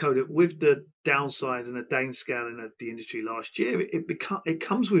the code with the downside and the downscaling of the industry last year, it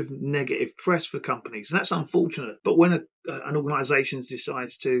comes with negative press for companies, and that's unfortunate. But when an organisation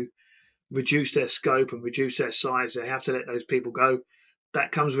decides to reduce their scope and reduce their size, they have to let those people go.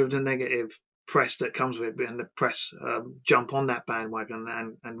 That comes with the negative press that comes with it, and the press jump on that bandwagon,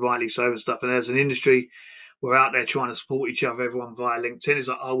 and rightly so and stuff. And as an industry, we're out there trying to support each other. Everyone via LinkedIn is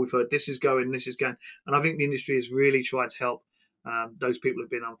like, oh, we've heard this is going, and I think the industry has really tried to help those people who've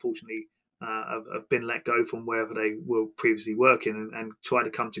been unfortunately have been let go from wherever they were previously working, and try to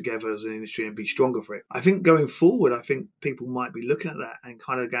come together as an industry and be stronger for it. I think going forward, I think people might be looking at that and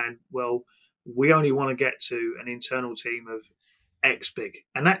kind of going, well, we only want to get to an internal team of X big,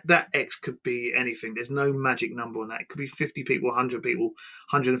 and that X could be anything. There's no magic number on that. It could be 50 people, 100 people,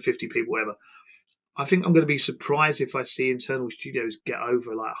 150 people, whatever. I think I'm going to be surprised if I see internal studios get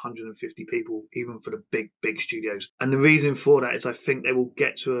over like 150 people, even for the big studios. And the reason for that is I think they will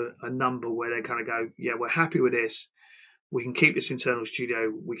get to a number where they kind of go, yeah, we're happy with this. We can keep this internal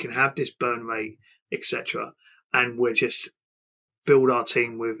studio. We can have this burn rate, etc. And we're just build our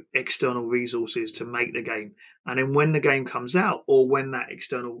team with external resources to make the game. And then when the game comes out, or when that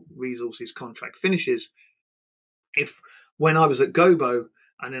external resources contract finishes, when I was at Gobo,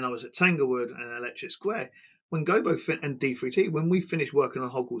 and then I was at Tanglewood and Electric Square, when Gobo and D3T, when we finished working on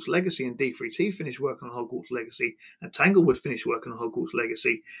Hogwarts Legacy, and D3T finished working on Hogwarts Legacy, and Tanglewood finished working on Hogwarts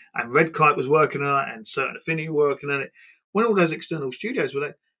Legacy, and Red Kite was working on it, and Certain Affinity were working on it, when all those external studios were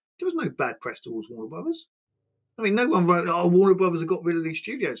there, there was no bad press towards Warner Brothers. I mean, no one wrote, oh, Warner Brothers have got rid of these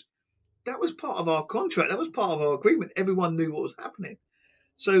studios. That was part of our contract. That was part of our agreement. Everyone knew what was happening.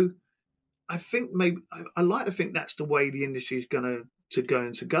 So I think maybe I like to think that's the way the industry is going to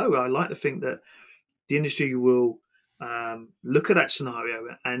go. I like to think that the industry will look at that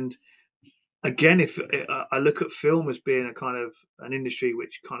scenario. And again, if I look at film as being a kind of an industry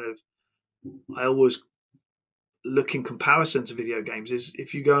which kind of I always look in comparison to video games, is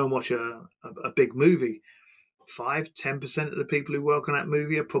if you go and watch a big movie, 5-10% of the people who work on that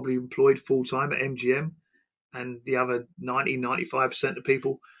movie are probably employed full time at MGM, and the other 90-95% of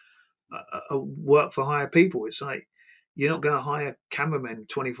people work for hire people. It's like you're not going to hire cameramen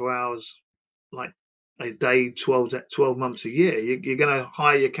 24 hours like a day, 12 months a year. You're going to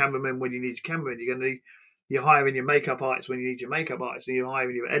hire your cameramen when you need your cameramen. You're hiring your makeup artists when you need your makeup artists, and you're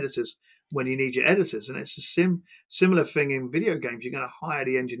hiring your editors when you need your editors. And it's a similar thing in video games. You're going to hire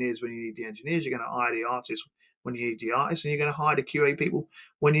the engineers when you need the engineers. You're going to hire the artists when you need the artists, and you're going to hire the QA people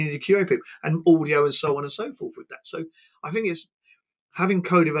when you need the QA people, and audio and so on and so forth with that. So I think it's having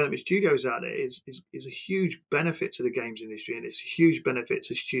co-development studios out there is a huge benefit to the games industry, and it's a huge benefit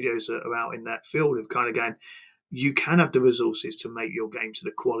to studios that are out in that field of kind of going, you can have the resources to make your game to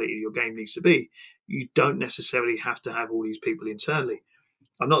the quality your game needs to be. You don't necessarily have to have all these people internally.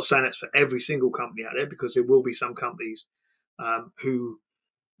 I'm not saying that's for every single company out there, because there will be some companies who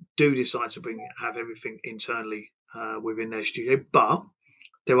do decide to have everything internally within their studio, but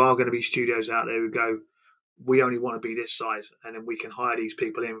there are going to be studios out there who go, we only want to be this size, and then we can hire these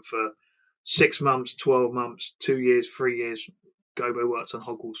people in for 6 months, 12 months, 2 years, 3 years. Gobo worked on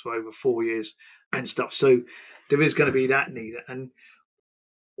Hogwarts for over 4 years and stuff. So there is going to be that need. And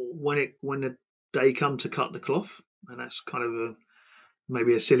when the day come to cut the cloth, and that's kind of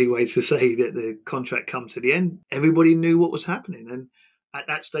maybe a silly way to say that the contract comes to the end, everybody knew what was happening. And at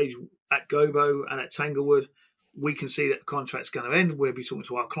that stage, at Gobo and at Tanglewood, we can see that the contract's going to end. We'll be talking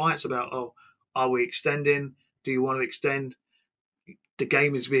to our clients about, oh, are we extending? Do you want to extend? The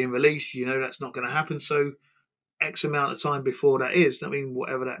game is being released. You know that's not going to happen. So X amount of time before that is, I mean,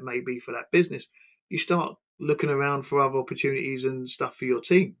 whatever that may be for that business, you start looking around for other opportunities and stuff for your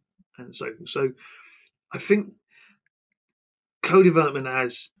team. And so I think co-development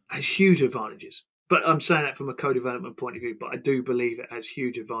has huge advantages. But I'm saying that from a co-development point of view, but I do believe it has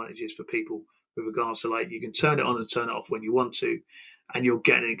huge advantages for people with regards to, like, you can turn it on and turn it off when you want to, and you'll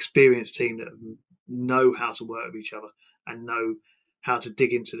get an experienced team that know how to work with each other and know how to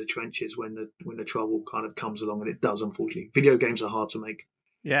dig into the trenches when the trouble kind of comes along, and it does, unfortunately. Video games are hard to make.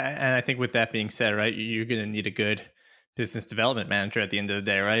 Yeah, and I think with that being said, right, you're going to need a good business development manager at the end of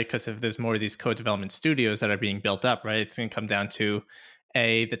the day, right? Because if there's more of these co-development studios that are being built up, right, it's going to come down to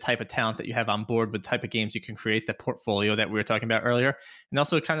the type of talent that you have on board, with the type of games you can create, the portfolio that we were talking about earlier, and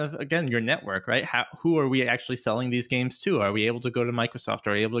also kind of, again, your network, right? Who are we actually selling these games to? Are we able to go to Microsoft?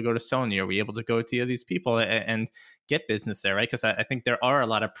 Are we able to go to Sony? Are we able to go to these people and get business there, right? Because I think there are a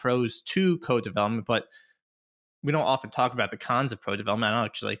lot of pros to co-development, but we don't often talk about the cons of pro development. I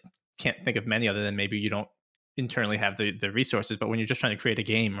actually can't think of many other than maybe you don't internally have the resources, but when you're just trying to create a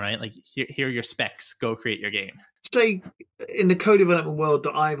game, right? Like here are your specs, go create your game. Say in the co-development world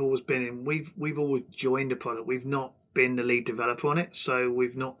that I've always been in, we've always joined a product. We've not been the lead developer on it, so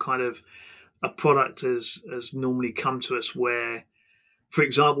we've not kind of a product has normally come to us where, for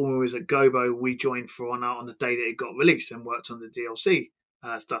example, when we was at Gobo, we joined For Honor on the day that it got released and worked on the DLC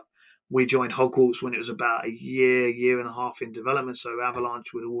stuff. We joined Hogwarts when it was about a year and a half in development, so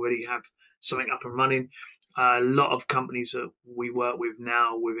Avalanche would already have something up and running. A lot of companies that we work with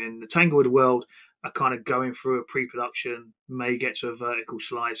now within the Tanglewood world are kind of going through a pre-production, may get to a vertical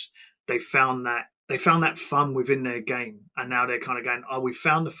slice. They found that fun within their game, and now they're kind of going, "Oh, we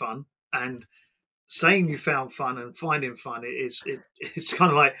found the fun." And saying you found fun and finding fun it's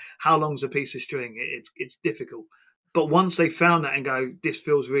kind of like how long's a piece of string. It's difficult, but once they found that and go, "This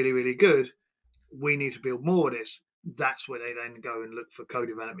feels really really good. We need to build more of this." That's where they then go and look for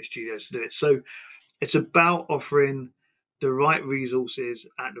co-development studios to do it. So it's about offering the right resources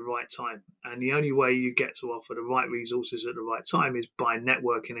at the right time. And the only way you get to offer the right resources at the right time is by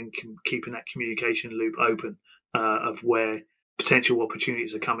networking and keeping that communication loop open of where potential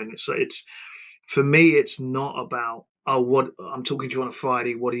opportunities are coming. So it's, for me, it's not about, oh, what I'm talking to you on a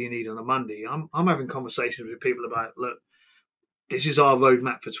Friday, what do you need on a Monday? I'm having conversations with people about, look, this is our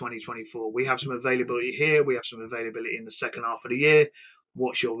roadmap for 2024. We have some availability here. We have some availability in the second half of the year.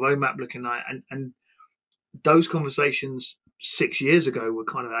 What's your roadmap looking like? And those conversations 6 years ago were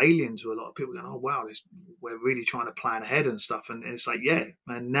kind of alien to a lot of people, going, "Oh wow, we're really trying to plan ahead and stuff." And it's like, yeah.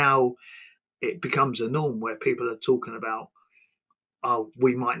 And now it becomes a norm where people are talking about, "Oh,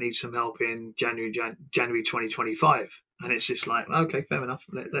 we might need some help in January 2025," and it's just like, okay, fair enough.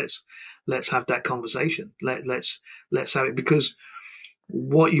 Let's have that conversation. Let's have it, because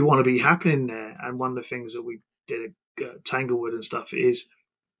what you want to be happening there, and one of the things that we did at Tanglewood and stuff is,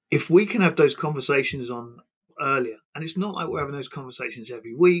 if we can have those conversations on earlier, and it's not like we're having those conversations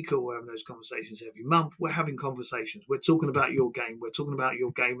every week or we're having those conversations every month, we're having conversations. We're talking about your game. We're talking about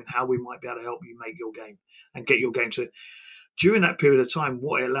your game and how we might be able to help you make your game and get your game to. During that period of time,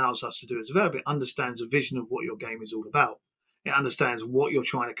 what it allows us to do as a developer, it understands a vision of what your game is all about. It understands what you're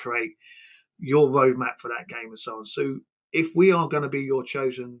trying to create, your roadmap for that game, and so on. So if we are going to be your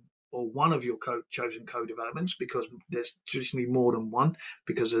chosen, or one of your chosen co-developments, because there's traditionally more than one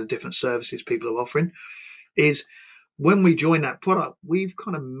because of the different services people are offering, is when we join that product, we've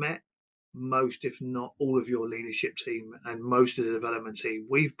kind of met most, if not all, of your leadership team and most of the development team.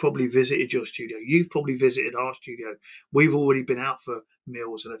 We've probably visited your studio. You've probably visited our studio. We've already been out for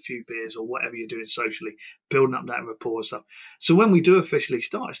meals and a few beers or whatever you're doing socially, building up that rapport and stuff. So when we do officially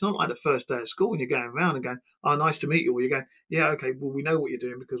start, it's not like the first day of school and you're going around and going, "Oh, nice to meet you." Or you're going, "Yeah, okay, well, we know what you're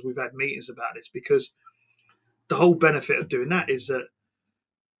doing because we've had meetings about this." Because the whole benefit of doing that is that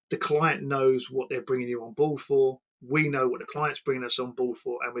the client knows what they're bringing you on board for. We know what the client's bringing us on board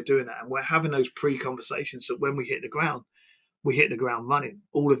for, and we're doing that. And we're having those pre-conversations that when we hit the ground running.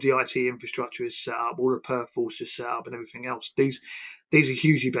 All of the IT infrastructure is set up, all the perf force is set up, and everything else. These are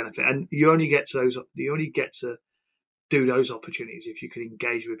hugely benefit, and you only get to do those opportunities if you can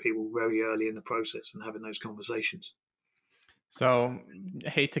engage with people very early in the process and having those conversations. So I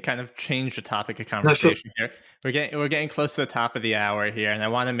hate to kind of change the topic of No, sure. conversation here. We're getting close to the top of the hour here, and I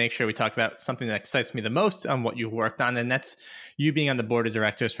want to make sure we talk about something that excites me the most on what you worked on, and that's you being on the board of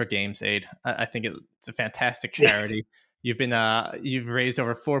directors for Games Aid. I think it's a fantastic charity. Yeah. You've raised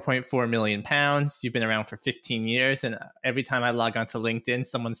over 4.4 million pounds. You've been around for 15 years, and every time I log onto LinkedIn,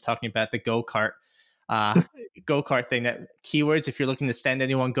 someone's talking about the go-kart thing. That keywords, if you're looking to send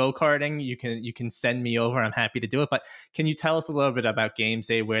anyone go-karting, you can send me over. I'm happy to do it. But can you tell us a little bit about Games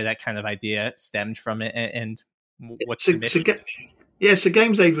Aid, where that kind of idea stemmed from, it, and what's the mission? So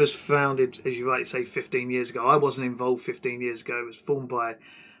Games Aid was founded, as you rightly say, 15 years ago. I wasn't involved 15 years ago. It was formed by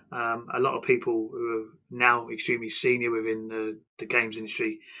a lot of people who are now extremely senior within the games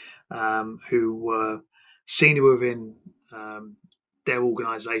industry, who were senior within their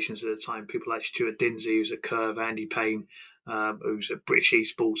organisations at the time. People like Stuart Dinsey, who's at Curve, Andy Payne, who's at British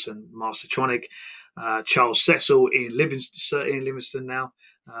Esports and Mastertronic, Charles Cecil, Sir Ian Livingston now.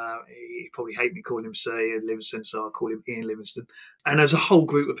 He probably hate me calling him Sir Ian Livingston, so I call him Ian Livingston. And there's a whole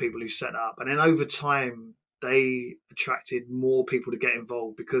group of people who set up. And then over time, they attracted more people to get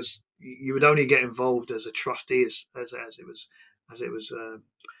involved, because you would only get involved as a trustee, as it was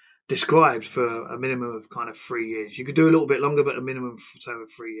described, for a minimum of kind of 3 years. You could do a little bit longer, but a minimum term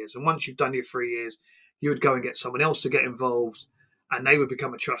of 3 years. And once you've done your 3 years, you would go and get someone else to get involved, and they would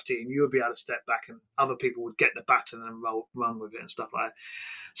become a trustee, and you would be able to step back, and other people would get the baton and run with it and stuff like that.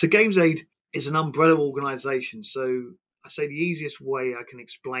 So Games Aid is an umbrella organisation. So I say the easiest way I can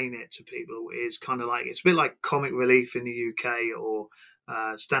explain it to people is kind of like, it's a bit like Comic Relief in the UK, or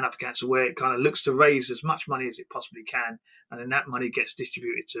Stand Up for Cancer, where it kind of looks to raise as much money as it possibly can, and then that money gets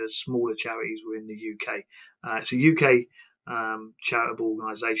distributed to smaller charities within the UK. It's a UK charitable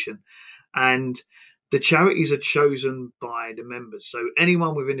organisation, and the charities are chosen by the members. So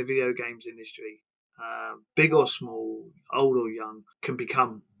anyone within the video games industry, big or small, old or young, can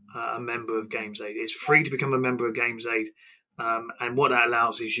become a member of Games Aid. It's free to become a member of Games Aid. And what that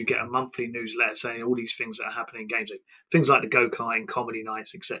allows is you get a monthly newsletter saying all these things that are happening in Games Aid, things like the go-karting, comedy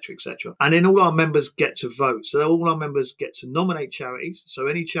nights, etc., etc. And then all our members get to vote. So all our members get to nominate charities. So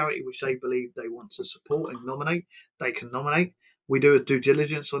any charity which they believe they want to support and nominate, they can nominate. We do a due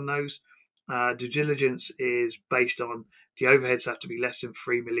diligence on those. Due diligence is based on the overheads have to be less than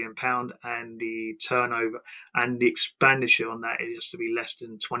 £3 million, and the turnover and the expenditure on that has to be less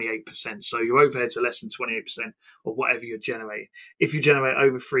than 28%. So your overheads are less than 28% of whatever you're generating. If you generate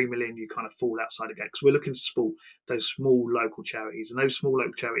over 3 million, you kind of fall outside the gate, because we're looking to support those small local charities, and those small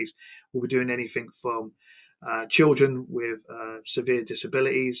local charities will be doing anything from children with severe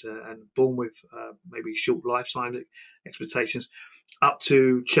disabilities and born with maybe short lifetime expectations, up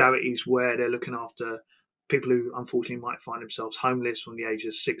to charities where they're looking after people who unfortunately might find themselves homeless from the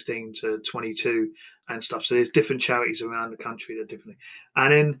ages 16 to 22 and stuff. So there's different charities around the country that are different.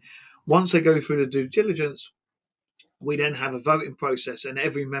 And then once they go through the due diligence, we then have a voting process, and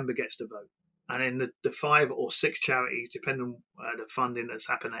every member gets to vote. And then the 5 or 6 charities, depending on the funding that's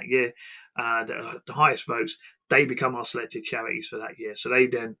happened that year, the highest votes, they become our selected charities for that year. So they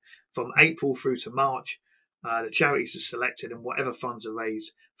then, from April through to March, the charities are selected, and whatever funds are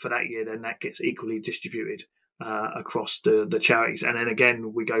raised for that year, then that gets equally distributed across the charities. And then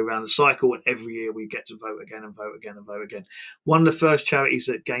again, we go around the cycle, and every year we get to vote again and vote again and vote again. One of the first charities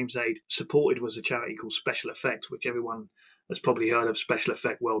that Games Aid supported was a charity called Special Effect, which everyone has probably heard of Special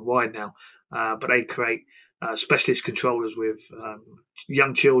Effect worldwide now. But they create specialist controllers with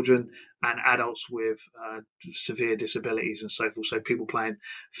young children and adults with severe disabilities and so forth. So people playing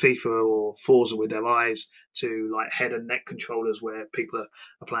FIFA or Forza with their eyes, to like head and neck controllers where people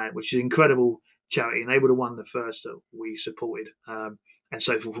are playing, which is an incredible charity. And they were the one the first that we supported and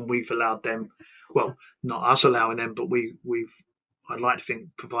so forth. And we've allowed them, well, not us allowing them, but we've I'd like to think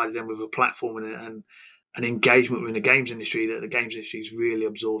provided them with a platform and an engagement within the games industry, that the games industry has really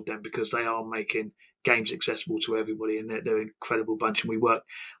absorbed them, because they are making games accessible to everybody, and they're an incredible bunch. And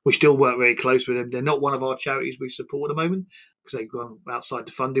we still work very close with them. They're not one of our charities we support at the moment, because they've gone outside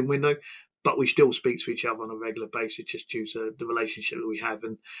the funding window, but we still speak to each other on a regular basis, just due to the relationship that we have.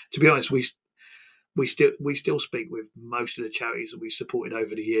 And to be honest, we still speak with most of the charities that we supported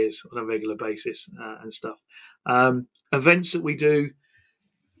over the years on a regular basis and stuff. Events that we do,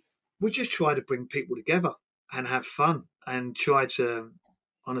 we just try to bring people together and have fun, and try to,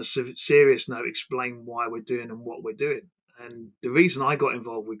 on a serious note, explain why we're doing and what we're doing. And the reason I got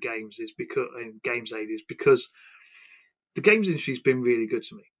involved with games is because in Games Aid is because the games industry has been really good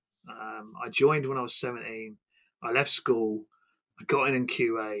to me. I joined when I was 17. I left school. I got in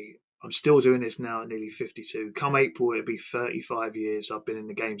QA. I'm still doing this now at nearly 52. Come April, it'll be 35 years I've been in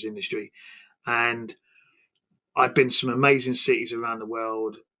the games industry. And I've been to some amazing cities around the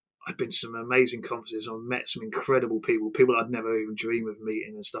world. I've been to some amazing conferences. I've met some incredible people I'd never even dreamed of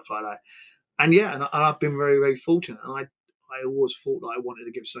meeting and stuff like that. And yeah, and I've been very, very fortunate. And I always thought that I wanted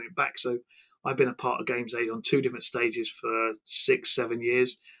to give something back. So I've been a part of Games Aid on 2 different stages for 6-7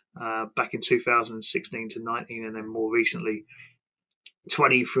 years, back in 2016 to 19, and then more recently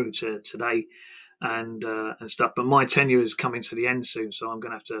 20 through to today, and stuff. But my tenure is coming to the end soon, so I'm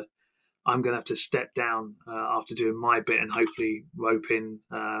going to have to step down after doing my bit, and hopefully rope in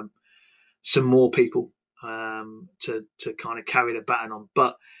some more people to kind of carry the baton on.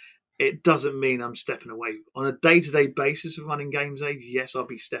 But it doesn't mean I'm stepping away. On a day-to-day basis of running Games Aid, yes, I'll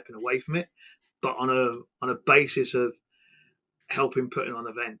be stepping away from it. But on a basis of helping putting on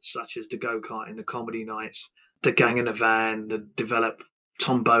events such as the go-karting, the comedy nights, the gang in the van, the develop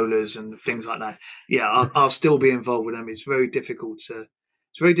tombolas and things like that, yeah, I'll still be involved with them. It's very difficult to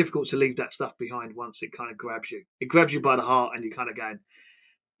leave that stuff behind once it kind of grabs you. It grabs you by the heart, and you kind of go,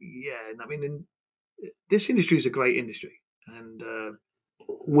 yeah. I mean, this industry is a great industry, and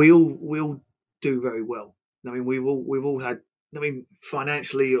we all do very well. I mean, we've all had. I mean,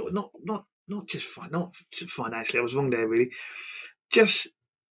 financially, or not just financially. I was wrong there, really.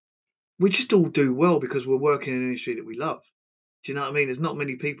 We just all do well because we're working in an industry that we love. Do you know what I mean? There's not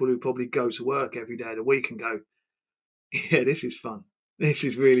many people who probably go to work every day of the week and go, yeah, this is fun. This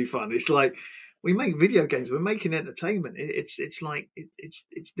is really fun. It's like we make video games. We're making entertainment. It's like it's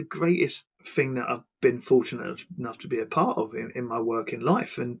the greatest thing that I've been fortunate enough to be a part of in my working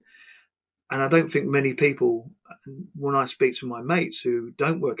life. And I don't think many people, when I speak to my mates who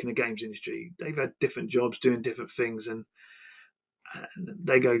don't work in the games industry, they've had different jobs doing different things, and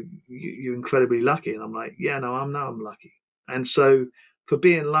they go, "You're incredibly lucky," and I'm like, "Yeah, no, I'm lucky." And so, for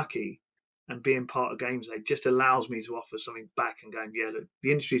being lucky and being part of Games Aid just allows me to offer something back and going, "Yeah, look,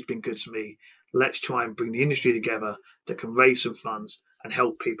 the industry's been good to me. Let's try and bring the industry together that can raise some funds and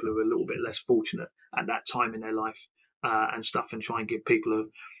help people who are a little bit less fortunate at that time in their life and stuff, and try and give people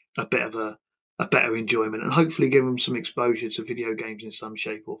a bit of a better enjoyment, and hopefully give them some exposure to video games in some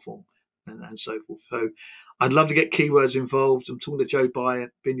shape or form, and so forth." So I'd love to get Keywords involved. I'm talking to Joe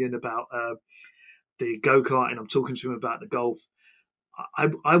Binion about the go-kart, and I'm talking to him about the golf.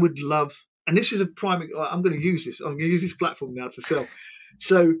 I would love, and this is a prime, I'm going to use this. I'm going to use this platform now to sell.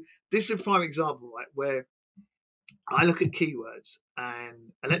 So this is a prime example, right, where I look at Keywords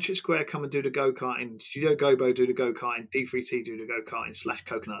and Electric Square come and do the go-karting, Studio Gobo do the go-karting, D3T do the go-karting /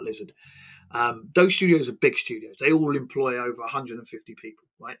 Coconut Lizard. Those studios are big studios. They all employ over 150 people,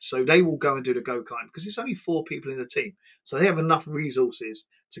 right? So they will go and do the go-karting because it's only 4 people in the team. So they have enough resources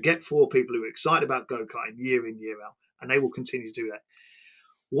to get 4 people who are excited about go-karting year in, year out, and they will continue to do that.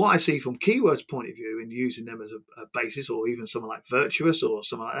 What I see from Keywords' point of view in using them as a basis, or even someone like Virtuous or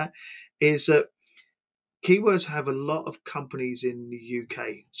something like that, is that Keywords have a lot of companies in the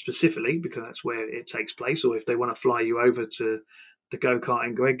UK specifically because that's where it takes place. Or if they want to fly you over to the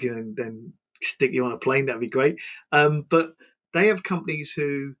go-karting, Greg, and then stick you on a plane, that'd be great. But they have companies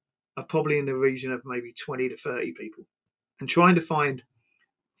who are probably in the region of maybe 20 to 30 people, and trying to find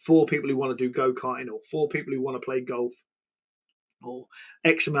 4 people who want to do go-karting, or 4 people who want to play golf, or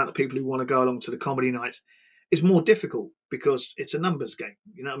X amount of people who want to go along to the comedy nights is more difficult because it's a numbers game.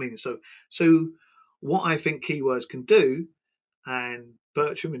 You know what I mean? So what I think Keywords can do, and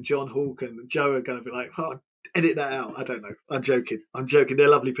Bertram and John Hawke and Joe are going to be like, "Oh, edit that out." I don't know. I'm joking. They're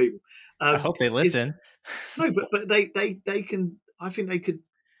lovely people. I hope they listen. No, but they can. I think they could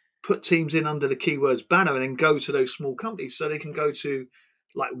put teams in under the Keywords banner and then go to those small companies. So they can go to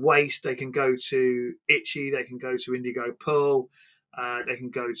like Waste, they can go to Itchy, they can go to Indigo Pearl, they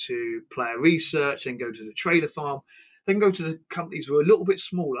can go to Player Research, they can go to the Trailer Farm. They can go to the companies who are a little bit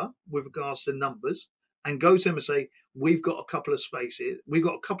smaller with regards to numbers and go to them and say, "We've got a couple of spaces, we've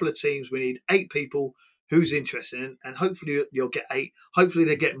got a couple of teams, we need 8 people. Who's interested in?" And hopefully you'll get 8. Hopefully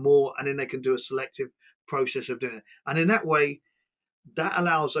they get more, and then they can do a selective process of doing it. And in that way, that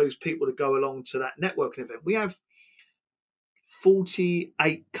allows those people to go along to that networking event. We have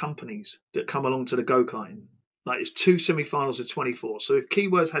 48 companies that come along to the go-karting. Like, it's 2 semi-finals of 24. So if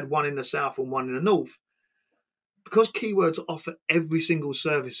Keywords had one in the south and one in the north, because Keywords offer every single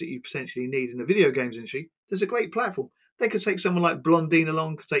service that you potentially need in the video games industry, there's a great platform. They could take someone like Blondine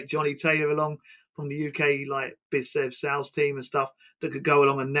along, could take Johnny Taylor along from the UK, like BizDev sales team and stuff, that could go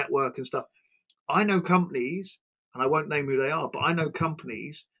along and network and stuff. I know companies, and I won't name who they are, but I know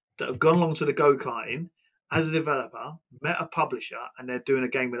companies that have gone along to the go-karting as a developer, met a publisher, and they're doing a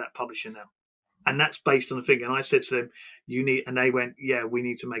game with that publisher now. And that's based on the figure. And I said to them, "You need," and they went, "Yeah, we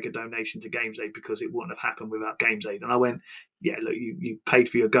need to make a donation to Games Aid because it wouldn't have happened without Games Aid." And I went, "Yeah, look, you paid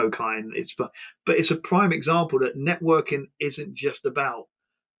for your go-karting." But it's a prime example that networking isn't just about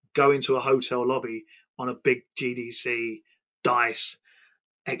going to a hotel lobby on a big GDC, DICE,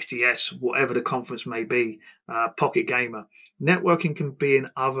 XDS, whatever the conference may be, Pocket Gamer. Networking can be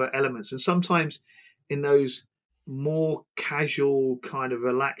in other elements, and sometimes in those more casual, kind of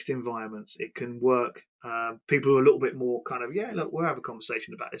relaxed environments, it can work. People are a little bit more kind of, "Yeah, look, we'll have a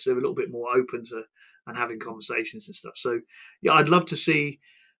conversation about this." They're a little bit more open to and having conversations and stuff. So, yeah, I'd love to see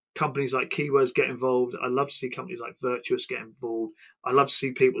companies like Keywords get involved. I'd love to see companies like Virtuous get involved. I'd love to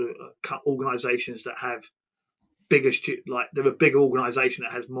see people, organizations that have bigger, like they're a big organization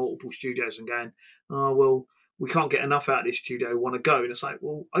that has multiple studios, and going, "Oh, well, we can't get enough out of this studio, want to go." And it's like,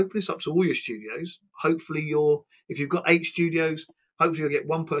 well, open this up to all your studios. Hopefully if you've got 8 studios, hopefully you'll get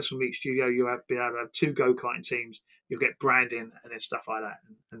one person from each studio. You'll be able to have 2 go-karting teams. You'll get branding and then stuff like that,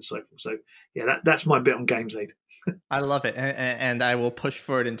 and so forth. So yeah, that's my bit on Games Aid. I love it, and I will push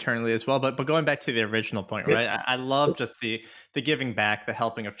for it internally as well. But going back to the original point, right? I love just the giving back, the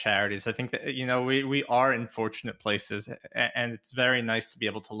helping of charities. I think that we are in fortunate places, and it's very nice to be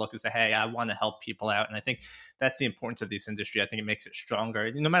able to look and say, "Hey, I want to help people out." And I think that's the importance of this industry. I think it makes it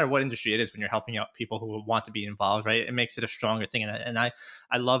stronger, no matter what industry it is. When you're helping out people who want to be involved, right? It makes it a stronger thing. And I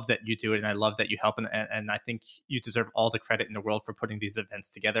love that you do it, and I love that you help, and I think you deserve deserve all the credit in the world for putting these events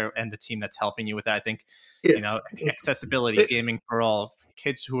together, and the team that's helping you with that. I think, Yeah. you know, accessibility, gaming for all,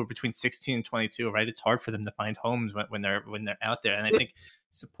 kids who are between 16 and 22, right? It's hard for them to find homes when they're out there. And I think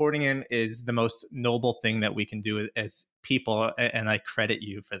supporting him is the most noble thing that we can do as people. And I credit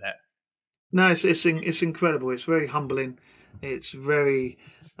you for that. No, it's incredible. It's very humbling. It's very,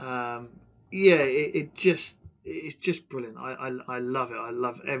 yeah. It's just brilliant. I love it. I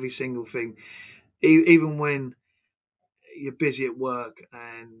love every single thing, even when you're busy at work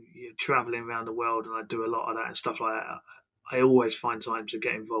and you're traveling around the world. And I do a lot of that and stuff like that. I always find time to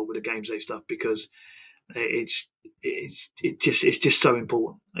get involved with the games day stuff because it's just so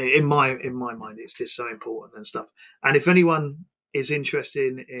important in my mind. It's just so important and stuff. And if anyone is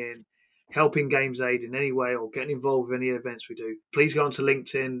interested in helping Games Aid in any way or getting involved with any events we do, please go onto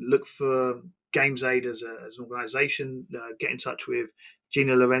LinkedIn, look for Games Aid as an organisation, get in touch with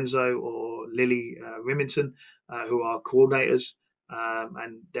Gina Lorenzo or Lily Rimington, who are coordinators,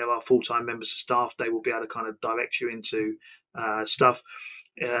 and there are full-time members of staff. They will be able to kind of direct you into stuff.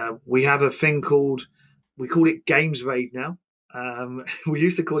 We have a thing we call it Games Raid now. We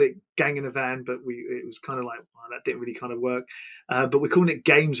used to call it Gang in a Van, but it was kind of like, well, that didn't really kind of work. But we're calling it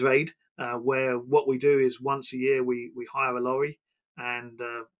Games Raid, where what we do is once a year we hire a lorry, and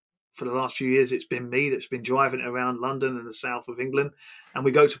for the last few years it's been me that's been driving it around London and the south of England, and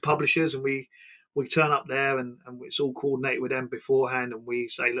we go to publishers and we turn up there and it's all coordinated with them beforehand, and we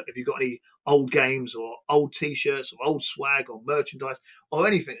say, look, if you've got any old games or old t-shirts or old swag or merchandise or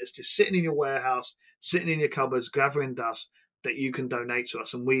anything that's just sitting in your warehouse, sitting in your cupboards, gathering dust, that you can donate to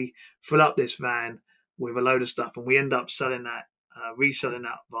us. And we fill up this van with a load of stuff, and we end up selling that, reselling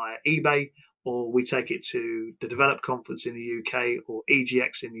that via eBay, or we take it to the Develop Conference in the UK or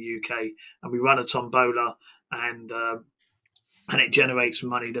EGX in the UK, and we run a tombola, and it generates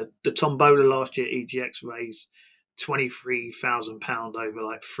money. The tombola last year, EGX raised £23,000 over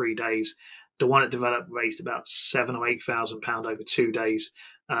like 3 days. The one at Develop raised about £7,000 or £8,000 over 2 days.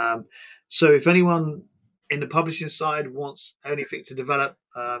 So if anyone in the publishing side wants anything to develop,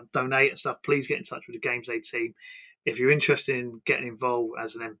 donate and stuff, please get in touch with the Games Aid team. If you're interested in getting involved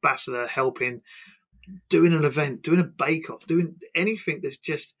as an ambassador, helping, doing an event, doing a bake-off, doing anything that's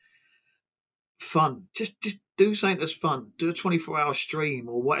just fun, just do something that's fun. Do a 24-hour stream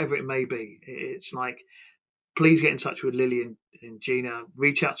or whatever it may be. It's like, please get in touch with Lily and Gina.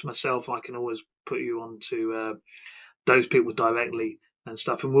 Reach out to myself. I can always put you on to those people directly and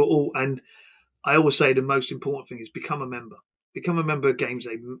stuff. And we're all. And I always say the most important thing is become a member. Become a member of Games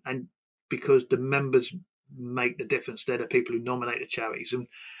Day, and because the members make the difference. They're the people who nominate the charities, and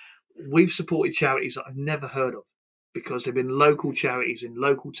we've supported charities that I've never heard of because they've been local charities in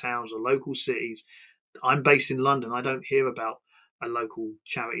local towns or local cities. I'm based in London. I don't hear about a local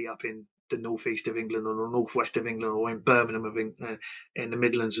charity up in the northeast of England or the northwest of England or in Birmingham in the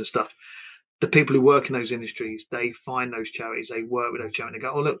Midlands and stuff. The people who work in those industries, they find those charities, they work with those charities, and they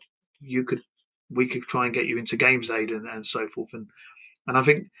go, "Oh, look, we could try and get you into Games Aid and so forth." And I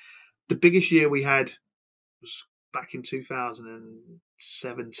think the biggest year we had was back in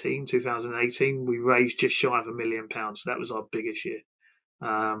 2017, 2018. We raised just shy of £1 million. So that was our biggest year.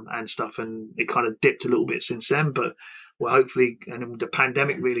 And stuff, and it kind of dipped a little bit since then, but well, hopefully, and the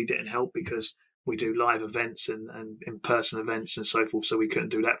pandemic really didn't help because we do live events and in-person events and so forth, so we couldn't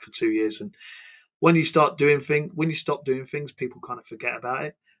do that for 2 years. And when you stop doing things, people kind of forget about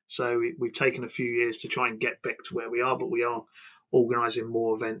it. So we've taken a few years to try and get back to where we are, but we are organising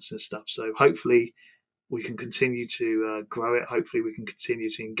more events and stuff. So hopefully we can continue to grow it. Hopefully we can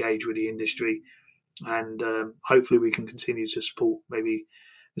continue to engage with the industry. And hopefully we can continue to support, maybe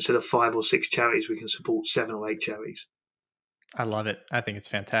instead of 5 or 6 charities, we can support 7 or 8 charities. I love it. I think it's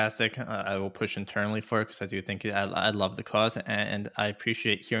fantastic. I will push internally for it because I do think I love the cause, and I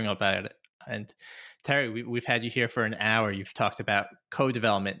appreciate hearing about it. And Terry, we've had you here for an hour. You've talked about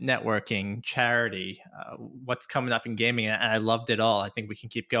co-development, networking, charity, what's coming up in gaming, and I loved it all. I think we can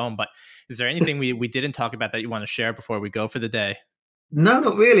keep going, but is there anything we didn't talk about that you want to share before we go for the day? No,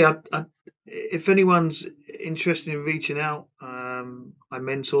 not really. If anyone's interested in reaching out, I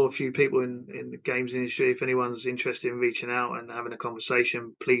mentor a few people in the games industry. If anyone's interested in reaching out and having a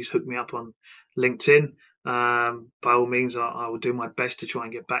conversation, please hook me up on LinkedIn. By all means, I will do my best to try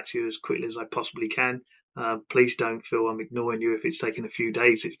and get back to you as quickly as I possibly can. Please don't feel I'm ignoring you if it's taken a few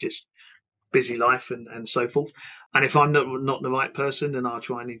days. It's just busy life and so forth. And if I'm not the right person, then I'll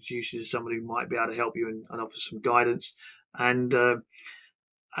try and introduce you to somebody who might be able to help you and offer some guidance. And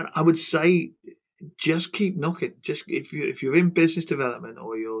I would say just keep knocking. Just if you're in business development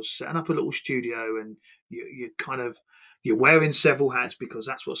or you're setting up a little studio and you're wearing several hats because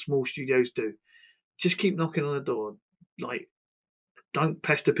that's what small studios do. just keep knocking on the door. Like, don't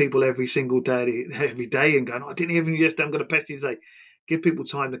pester people every single day, every day, and going, "I didn't even yesterday. I'm going to pester you today." Give people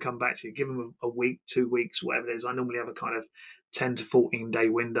time to come back to you. Give them a week, 2 weeks, whatever it is. I normally have a kind of 10 to 14 day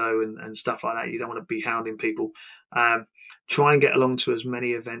window and stuff like that. You don't want to be hounding people. Try and get along to as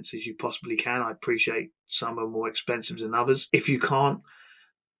many events as you possibly can. I appreciate some are more expensive than others. If you can't,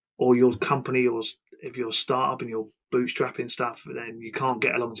 or your company, or if you're a startup and you're bootstrapping stuff, then you can't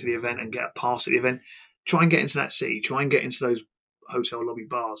get along to the event and get a pass at the event, try and get into that city. Try and get into those hotel lobby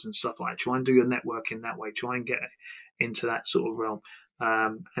bars and stuff like that. Try and do your networking that way. Try and get into that sort of realm,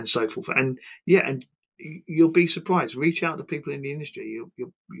 and so forth. And yeah, and you'll be surprised. Reach out to people in the industry.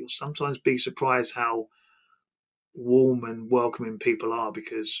 You'll sometimes be surprised how warm and welcoming people are,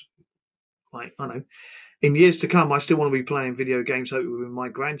 because, like, I know, in years to come, I still want to be playing video games, hopefully with my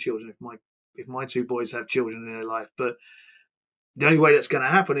grandchildren, if my two boys have children in their life. But the only way that's going to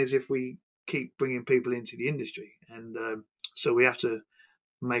happen is if we keep bringing people into the industry, and so we have to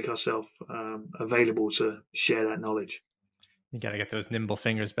make ourselves available to share that knowledge. You got to get those nimble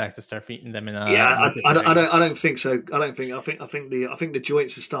fingers back to start beating them in a. Yeah, I don't think so. I think the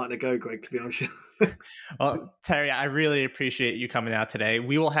joints are starting to go, Greg. To be honest. Well, Terry, I really appreciate you coming out today.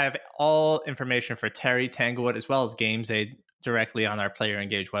 We will have all information for Terry, Tanglewood, as well as Games Aid directly on our Player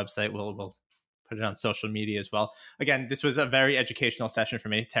Engage website. We'll put it on social media as well. Again, this was a very educational session for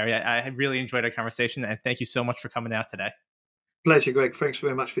me, Terry. I really enjoyed our conversation, and thank you so much for coming out today. Pleasure, Greg. Thanks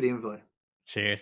very much for the invite. Cheers.